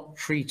are not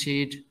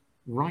treated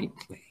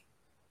rightly.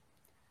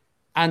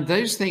 And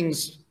those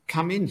things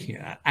come in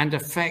here and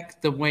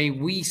affect the way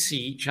we see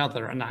each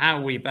other and how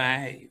we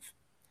behave,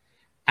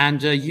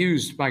 and are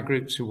used by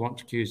groups who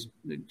want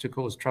to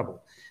cause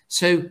trouble.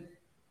 So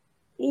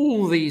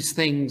all these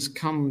things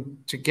come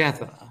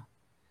together.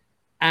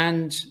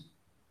 And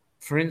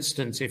for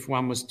instance, if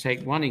one was to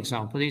take one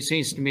example, it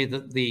seems to me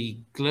that the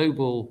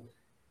global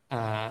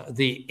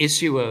the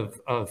issue of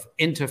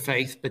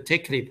interfaith,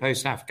 particularly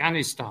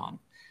post-Afghanistan,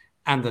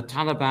 and the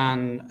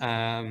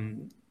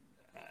Taliban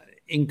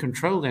in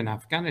control in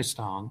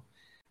Afghanistan,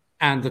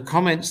 and the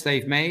comments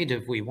they've made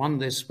of we won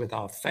this with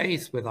our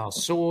faith, with our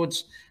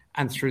swords,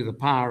 and through the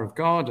power of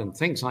God, and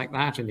things like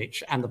that,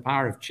 and the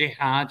power of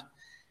jihad,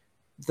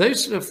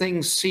 those sort of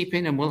things seep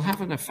in and will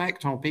have an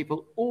effect on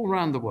people all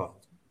around the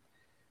world.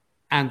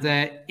 And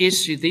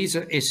these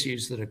are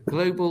issues that are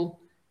global,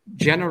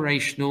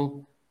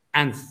 generational,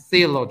 and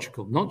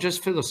theological, not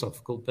just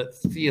philosophical, but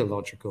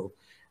theological.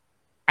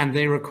 And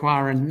they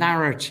require a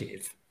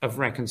narrative of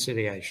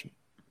reconciliation.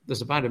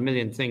 There's about 1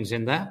 million things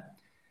in there.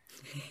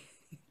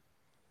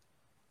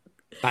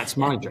 That's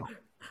my job.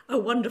 Oh,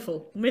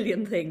 wonderful. 1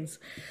 million things.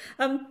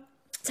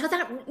 So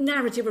that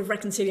narrative of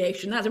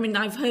reconciliation,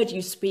 I've heard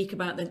you speak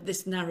about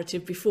this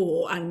narrative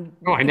before. And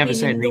I never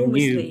said anything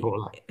new,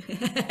 Paula.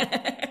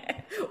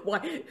 Why?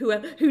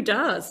 Who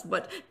does?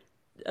 But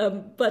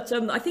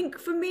I think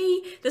for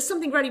me, there's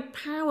something very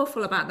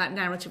powerful about that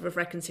narrative of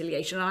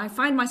reconciliation. And I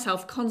find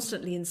myself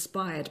constantly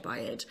inspired by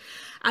it.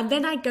 And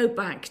then I go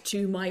back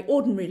to my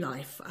ordinary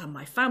life,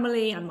 my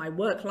family and my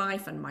work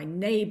life and my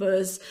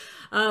neighbours.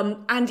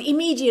 And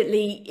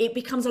immediately it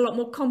becomes a lot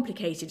more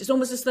complicated. It's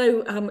almost as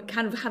though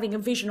kind of having a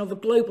vision of a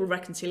global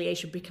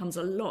reconciliation becomes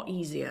a lot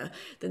easier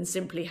than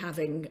simply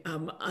having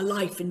a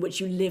life in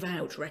which you live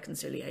out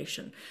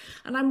reconciliation.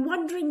 And I'm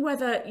wondering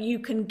whether you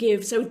can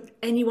give, so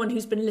anyone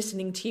who's been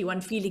listening to you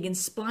and feeling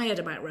inspired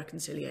about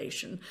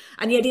reconciliation,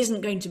 and yet isn't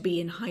going to be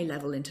in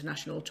high-level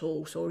international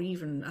talks or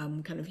even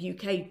kind of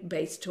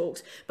UK-based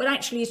talks, but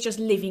actually is just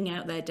living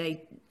out their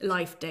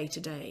life day to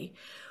day,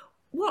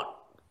 what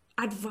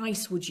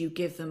advice would you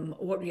give them,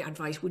 or what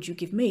advice would you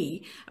give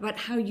me about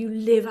how you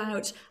live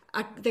out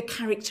the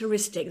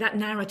characteristic, that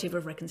narrative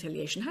of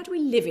reconciliation? How do we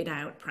live it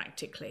out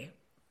practically?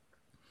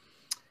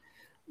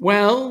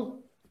 Well,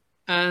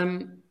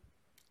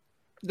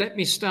 let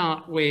me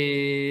start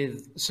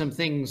with some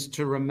things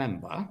to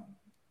remember,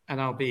 and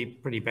I'll be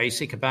pretty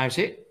basic about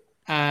it,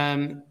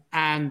 and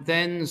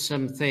then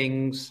some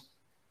things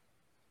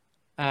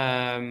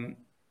to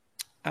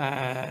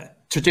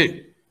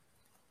do.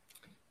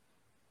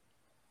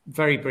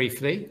 Very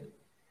briefly,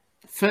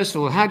 first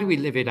of all, how do we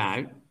live it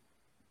out?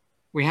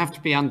 we have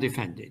to be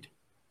undefended.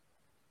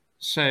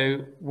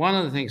 So one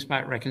of the things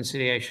about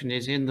reconciliation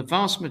is, in the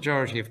vast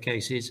majority of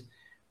cases,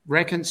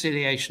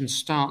 reconciliation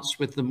starts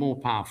with the more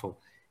powerful.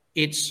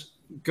 It's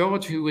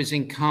God who was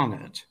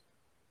incarnate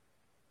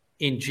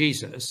in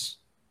Jesus,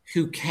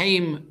 who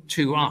came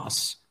to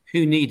us,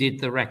 who needed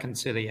the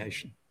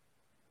reconciliation.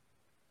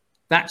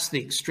 That's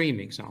the extreme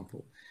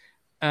example.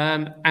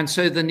 And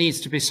so there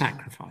needs to be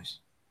sacrifice.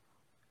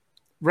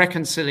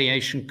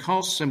 Reconciliation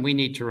costs, and we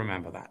need to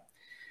remember that.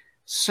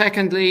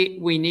 Secondly,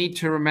 we need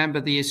to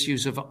remember the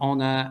issues of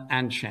honor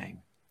and shame.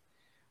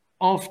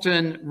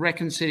 Often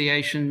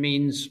reconciliation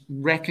means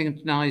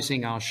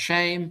recognizing our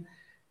shame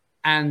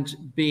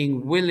and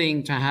being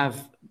willing to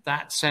have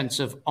that sense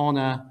of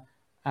honor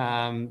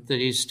that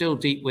is still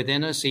deep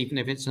within us, even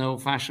if it's an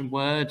old-fashioned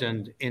word,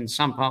 and in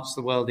some parts of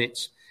the world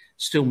it's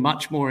still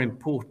much more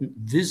important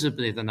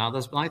visibly than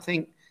others. But I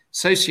think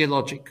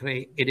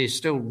sociologically it is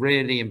still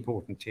really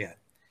important here.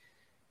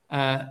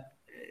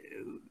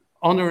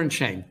 Honor and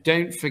shame.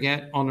 Don't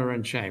forget honor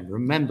and shame.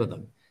 Remember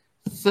them.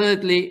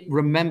 Thirdly,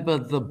 remember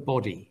the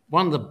body.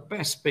 One of the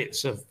best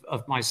bits of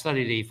my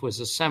study leave was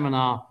a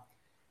seminar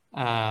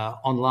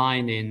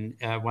online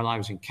when I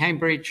was in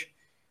Cambridge,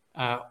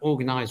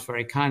 organized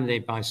very kindly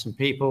by some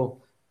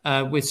people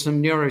with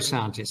some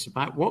neuroscientists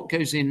about what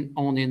goes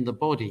on in the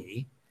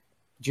body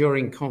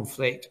during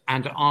conflict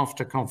and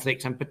after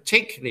conflict, and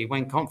particularly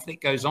when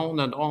conflict goes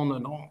on and on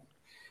and on.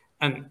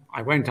 And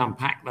I won't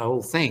unpack the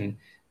whole thing,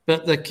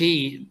 but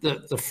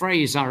the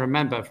phrase I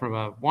remember from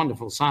a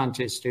wonderful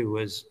scientist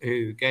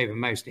who gave a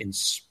most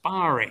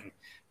inspiring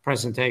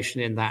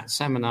presentation in that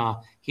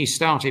seminar, he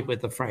started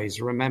with the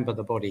phrase, remember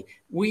the body.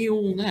 We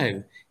all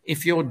know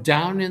if you're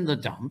down in the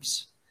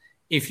dumps,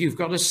 if you've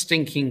got a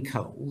stinking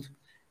cold,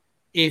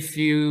 if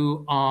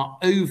you are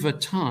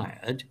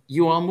overtired,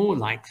 you are more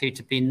likely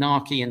to be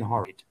narky and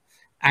horrid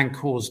and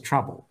cause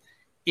trouble.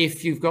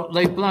 If you've got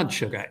low blood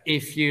sugar,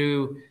 if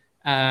you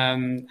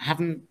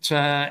haven't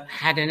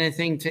had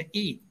anything to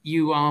eat,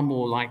 you are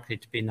more likely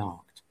to be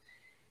narked.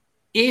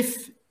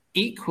 If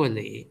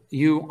equally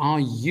you are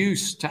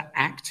used to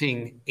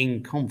acting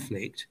in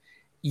conflict,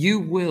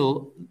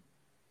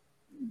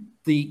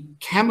 the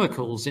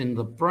chemicals in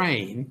the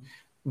brain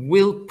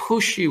will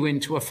push you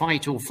into a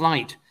fight or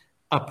flight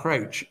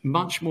approach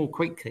much more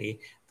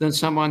quickly than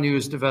someone who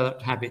has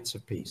developed habits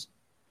of peace.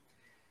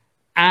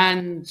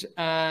 And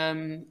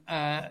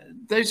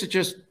those are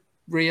just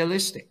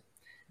realistic.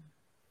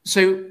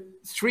 So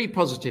 3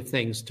 positive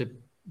things to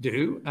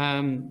do.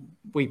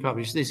 We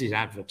publish, this is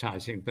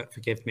advertising, but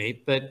forgive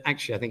me, but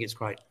actually I think it's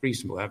quite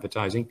reasonable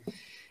advertising.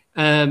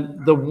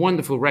 The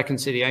wonderful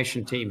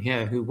reconciliation team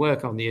here who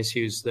work on the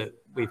issues that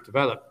we've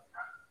developed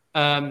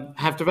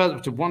have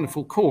developed a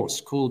wonderful course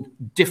called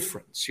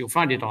Difference. You'll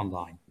find it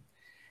online.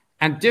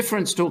 And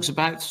Difference talks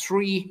about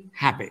 3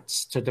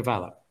 habits to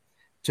develop: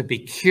 to be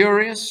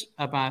curious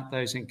about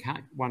those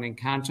one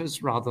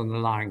encounters rather than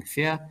allowing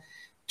fear,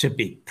 to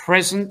be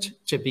present,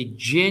 to be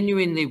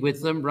genuinely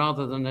with them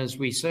rather than as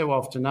we so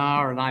often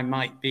are, and I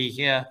might be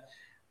here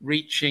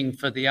reaching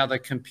for the other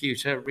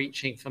computer,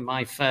 reaching for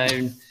my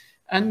phone,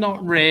 and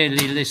not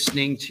really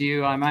listening to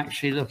you. I'm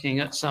actually looking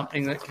at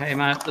something that came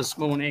out this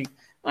morning.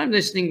 I'm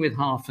listening with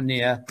half an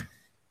ear.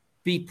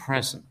 Be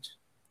present.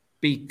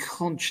 Be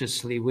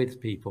consciously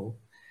with people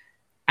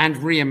and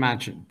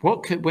reimagine.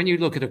 When you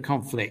look at a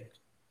conflict,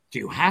 do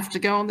you have to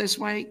go on this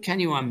way?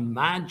 Can you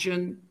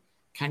imagine?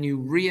 Can you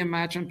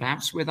reimagine,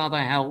 perhaps with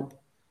other help,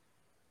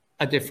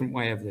 a different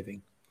way of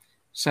living?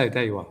 So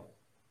there you are.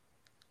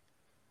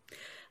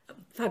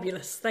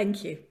 Fabulous.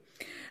 Thank you.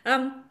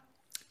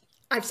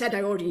 I've said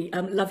I already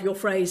love your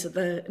phrase of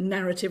the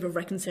narrative of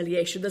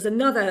reconciliation. There's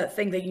another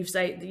thing that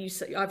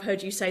I've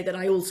heard you say that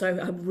I also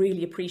have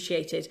really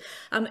appreciated.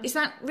 Is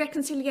that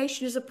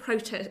reconciliation is a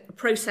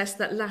process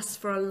that lasts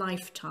for a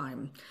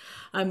lifetime.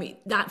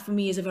 That for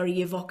me is a very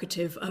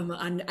evocative,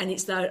 and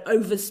it's that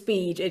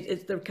overspeed.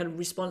 It's the kind of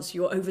response to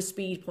your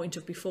overspeed point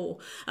of before.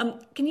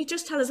 Can you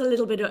just tell us a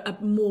little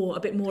bit more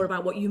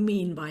about what you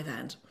mean by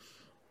that?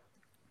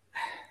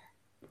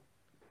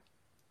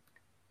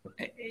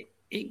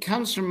 It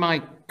comes from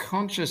my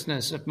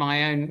consciousness of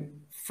my own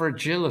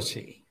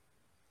fragility.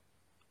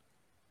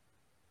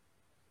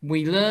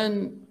 We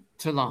learn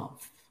to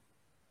love.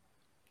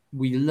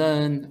 We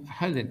learn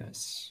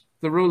holiness.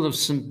 The rule of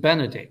St.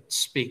 Benedict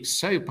speaks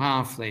so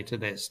powerfully to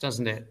this,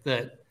 doesn't it?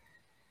 That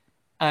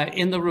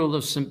in the rule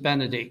of St.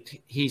 Benedict,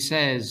 he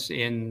says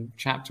in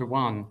chapter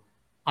 1,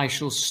 I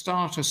shall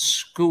start a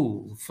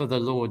school for the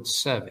Lord's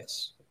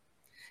service.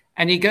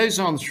 And he goes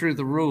on through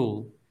the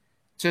rule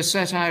to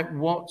set out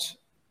what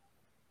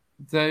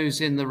those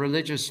in the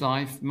religious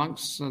life, the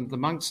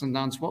monks and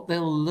nuns, what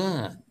they'll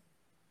learn.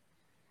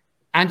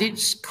 And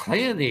it's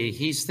clearly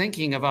he's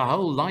thinking of a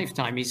whole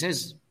lifetime. He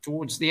says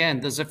towards the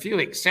end, there's a few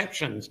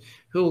exceptions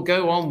who'll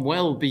go on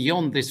well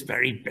beyond this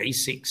very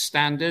basic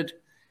standard.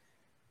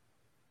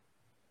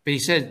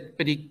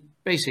 But he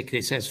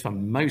basically says for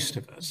most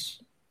of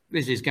us,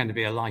 this is going to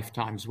be a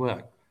lifetime's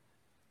work.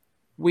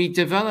 We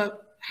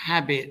develop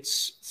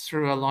habits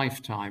through a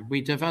lifetime. We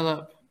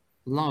develop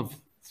love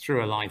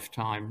through a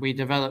lifetime. We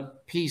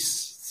develop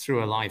peace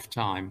through a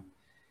lifetime.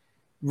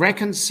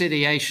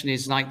 Reconciliation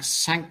is like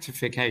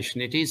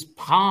sanctification.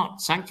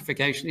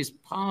 Sanctification is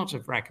part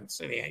of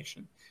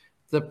reconciliation.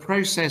 The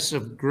process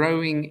of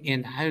growing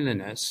in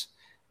holiness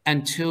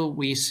until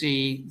we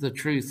see the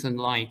truth and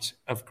light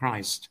of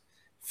Christ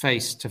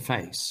face to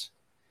face.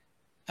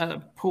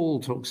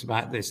 Paul talks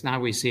about this. Now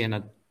we see in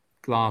a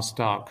glass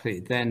darkly,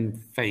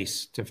 then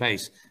face to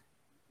face.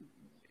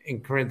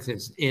 In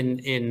Corinthians,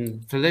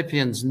 in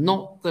Philippians,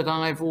 not that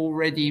I've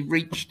already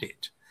reached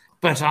it,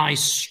 but I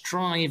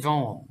strive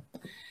on.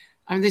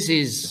 And this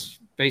is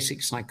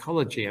basic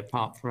psychology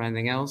apart from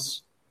anything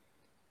else.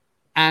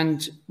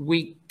 And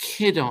we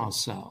kid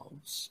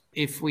ourselves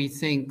if we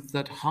think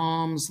that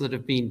harms that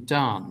have been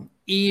done,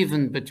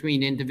 even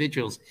between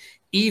individuals,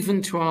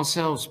 even to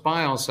ourselves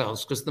by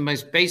ourselves, because the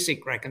most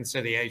basic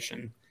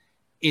reconciliation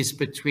is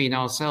between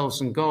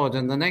ourselves and God,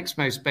 and the next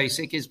most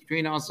basic is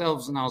between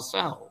ourselves and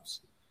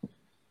ourselves.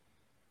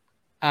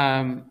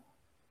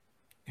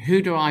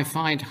 Who do I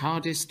find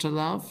hardest to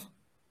love?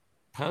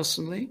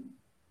 Personally,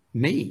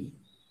 me.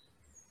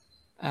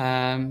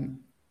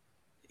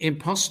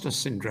 Imposter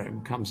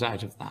syndrome comes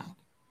out of that.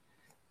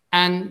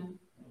 And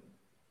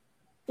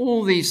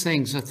all these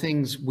things are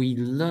things we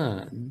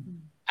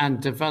learn and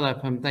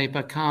develop, and they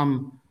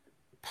become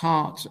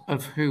part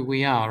of who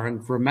we are.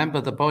 And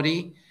remember, the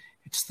body,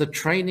 it's the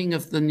training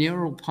of the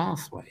neural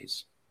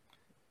pathways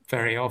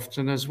very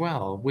often as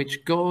well,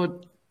 which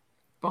God,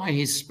 by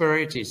his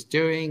Spirit, is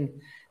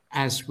doing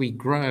as we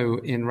grow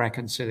in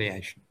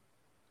reconciliation.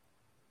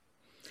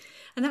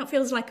 And that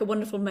feels like a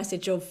wonderful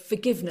message of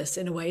forgiveness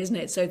in a way, isn't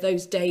it? So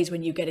those days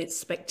when you get it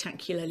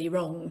spectacularly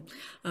wrong,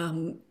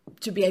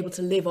 to be able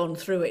to live on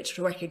through it,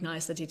 to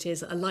recognise that it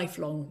is a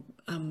lifelong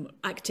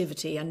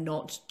activity and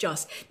not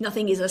just,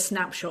 nothing is a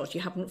snapshot.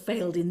 You haven't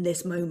failed in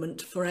this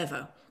moment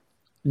forever.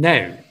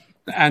 No.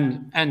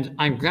 And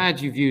I'm glad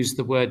you've used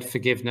the word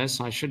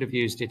forgiveness. I should have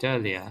used it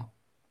earlier.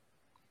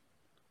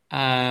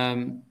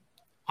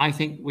 I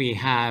think we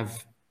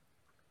have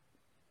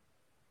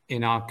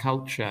in our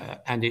culture,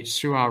 and it's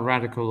through our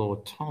radical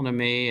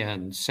autonomy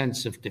and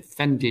sense of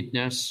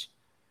defendedness,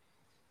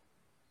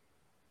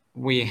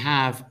 we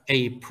have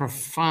a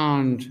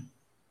profound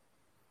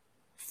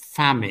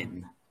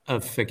famine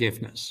of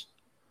forgiveness.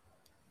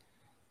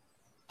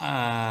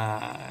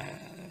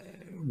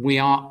 We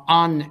are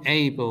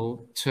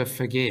unable to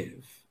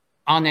forgive,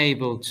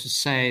 unable to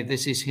say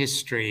this is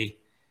history.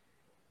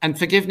 And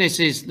forgiveness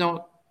is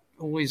not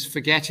always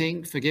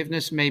forgetting.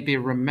 Forgiveness may be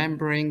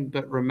remembering,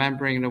 but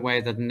remembering in a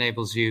way that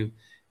enables you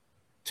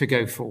to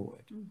go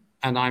forward.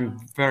 And I'm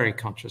very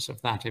conscious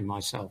of that in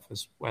myself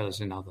as well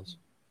as in others.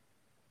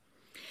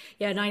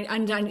 Yeah,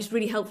 and it's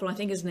really helpful, I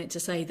think, isn't it, to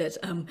say that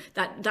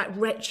that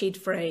wretched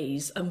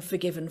phrase,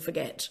 forgive and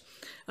forget,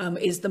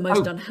 is the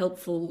most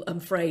unhelpful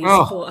phrase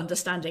for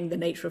understanding the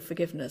nature of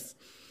forgiveness.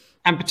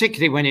 And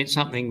particularly when it's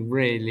something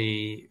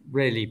really,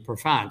 really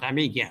profound. I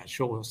mean, yeah,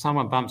 sure,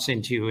 someone bumps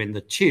into you in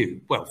the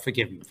tube. Well,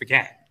 forgive and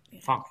forget.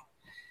 Yeah. Fine.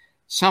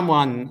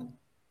 Someone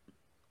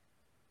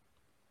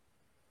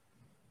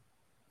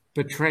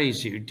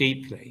betrays you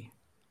deeply.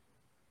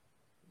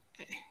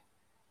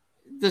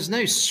 There's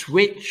no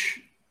switch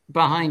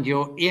behind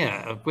your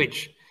ear, of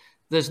which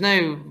there's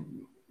no,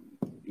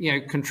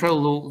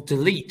 Control Alt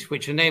Delete,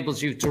 which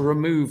enables you to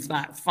remove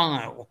that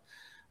file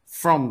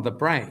from the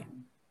brain.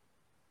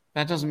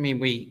 That doesn't mean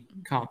we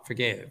can't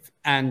forgive.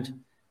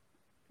 And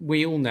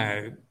we all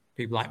know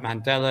people like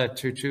Mandela,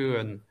 Tutu,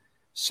 and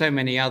so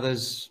many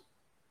others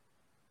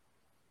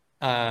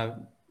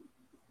from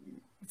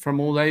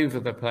all over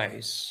the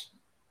place,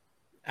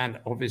 and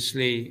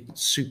obviously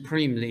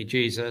supremely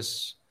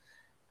Jesus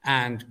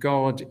and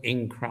God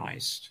in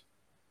Christ.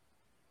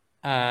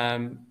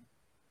 God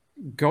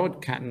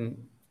can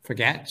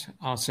forget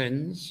our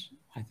sins.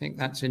 I think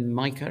that's in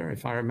Micah,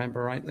 if I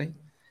remember rightly.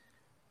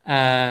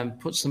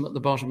 Puts them at the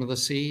bottom of the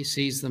sea,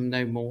 sees them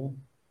no more,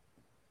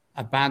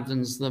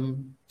 abandons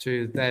them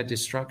to their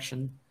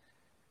destruction.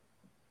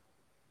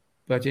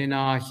 But in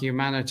our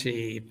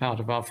humanity,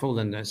 part of our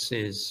fallenness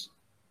is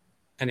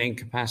an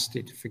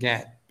incapacity to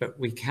forget, but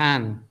we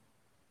can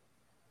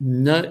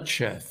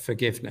nurture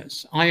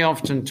forgiveness. I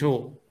often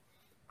talk,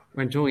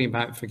 when talking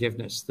about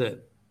forgiveness, that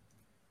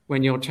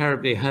when you're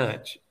terribly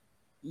hurt,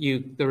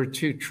 there are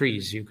two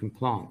trees you can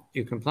plant.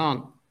 You can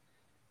plant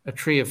a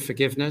tree of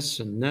forgiveness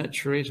and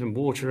nurture it and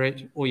water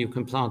it, or you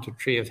can plant a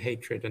tree of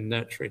hatred and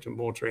nurture it and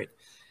water it.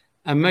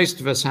 And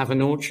most of us have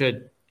an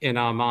orchard in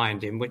our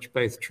mind in which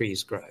both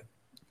trees grow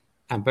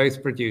and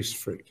both produce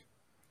fruit.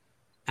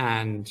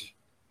 And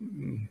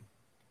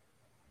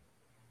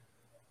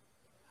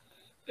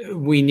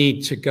we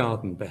need to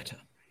garden better.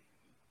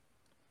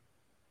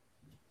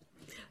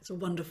 It's a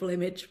wonderful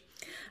image.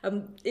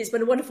 It's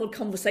been a wonderful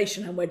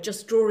conversation, and we're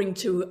just drawing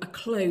to a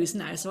close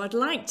now. So I'd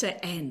like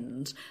to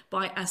end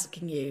by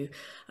asking you,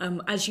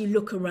 as you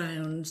look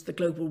around the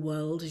global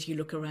world, as you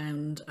look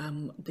around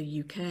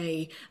the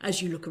UK,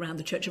 as you look around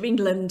the Church of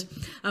England,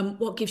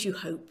 what gives you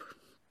hope?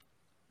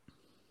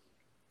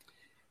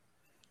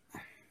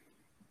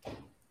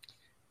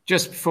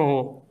 just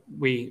before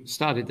we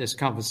started this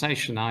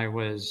conversation,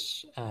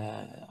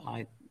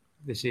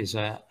 this is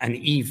an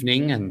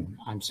evening, and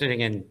I'm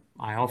sitting in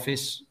my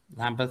office,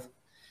 Lambeth.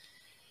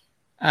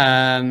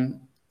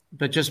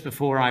 But just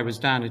before, I was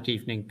down at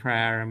evening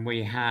prayer, and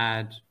we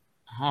had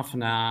half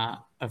an hour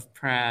of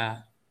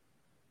prayer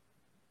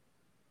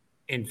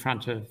in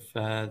front of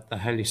the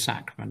Holy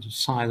Sacrament, a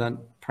silent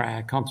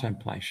prayer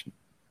contemplation.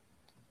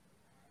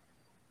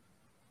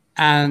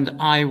 And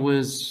I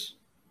was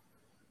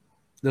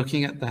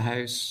looking at the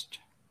host,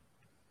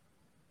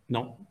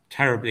 not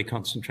terribly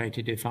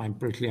concentrated, if I'm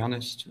brutally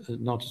honest,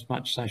 not as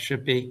much as I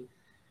should be,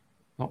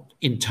 not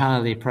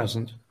entirely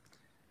present,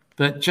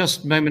 but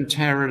just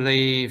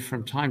momentarily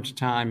from time to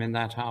time in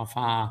that half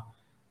hour,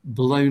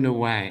 blown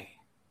away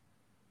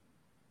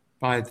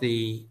by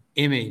the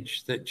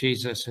image that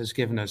Jesus has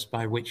given us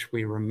by which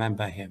we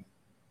remember him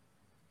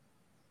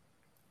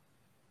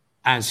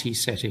as he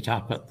set it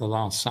up at the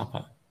Last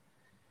Supper.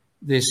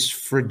 This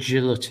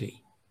fragility,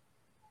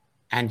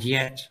 and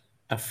yet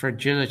a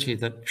fragility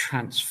that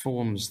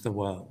transforms the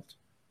world.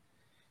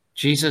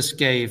 Jesus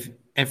gave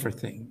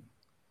everything,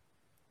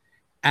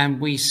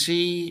 and we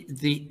see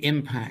the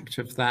impact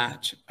of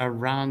that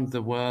around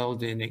the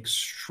world in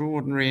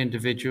extraordinary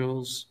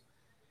individuals,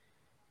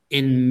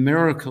 in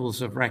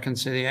miracles of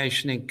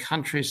reconciliation, in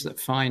countries that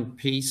find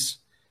peace,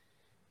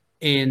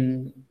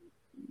 in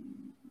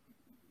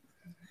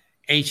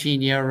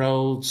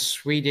 18-year-old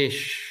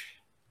Swedish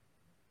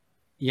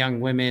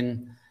young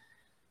women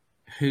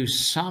who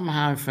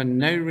somehow, for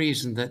no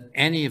reason that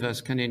any of us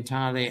can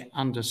entirely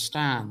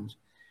understand,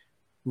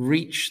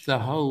 reach the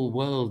whole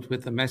world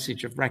with the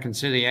message of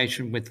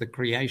reconciliation with the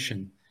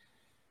creation.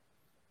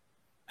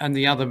 And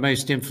the other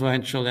most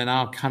influential in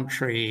our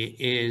country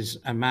is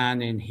a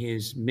man in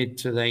his mid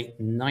to late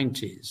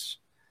 90s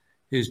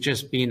who's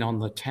just been on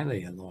the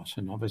telly a lot.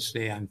 And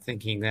obviously I'm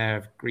thinking there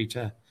of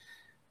Greta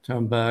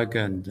Thunberg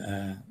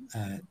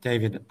and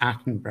David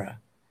Attenborough.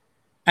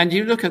 And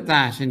you look at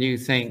that and you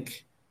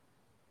think,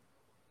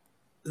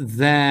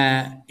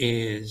 there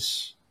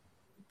is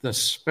the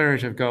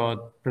Spirit of God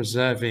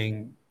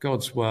preserving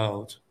God's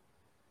world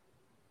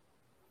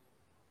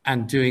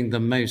and doing the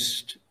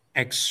most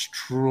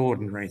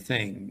extraordinary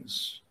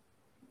things,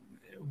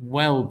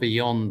 well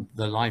beyond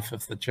the life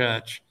of the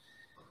church.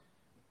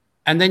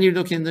 And then you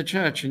look in the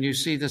church and you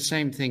see the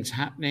same things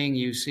happening.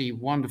 You see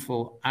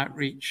wonderful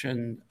outreach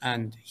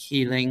and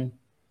healing,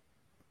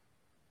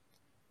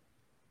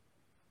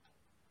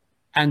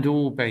 and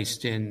all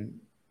based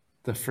in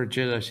the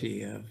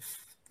fragility of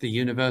the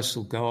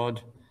universal God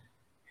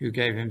who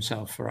gave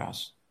himself for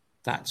us.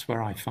 That's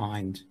where I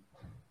find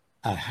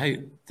a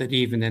hope that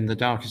even in the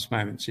darkest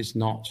moments is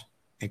not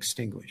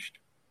extinguished.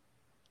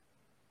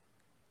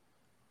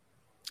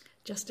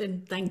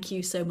 Justin, thank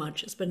you so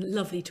much. It's been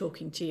lovely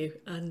talking to you,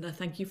 and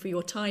thank you for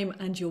your time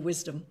and your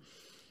wisdom.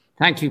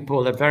 Thank you,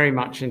 Paula, very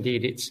much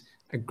indeed. It's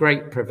a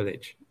great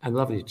privilege and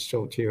lovely to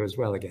talk to you as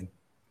well again.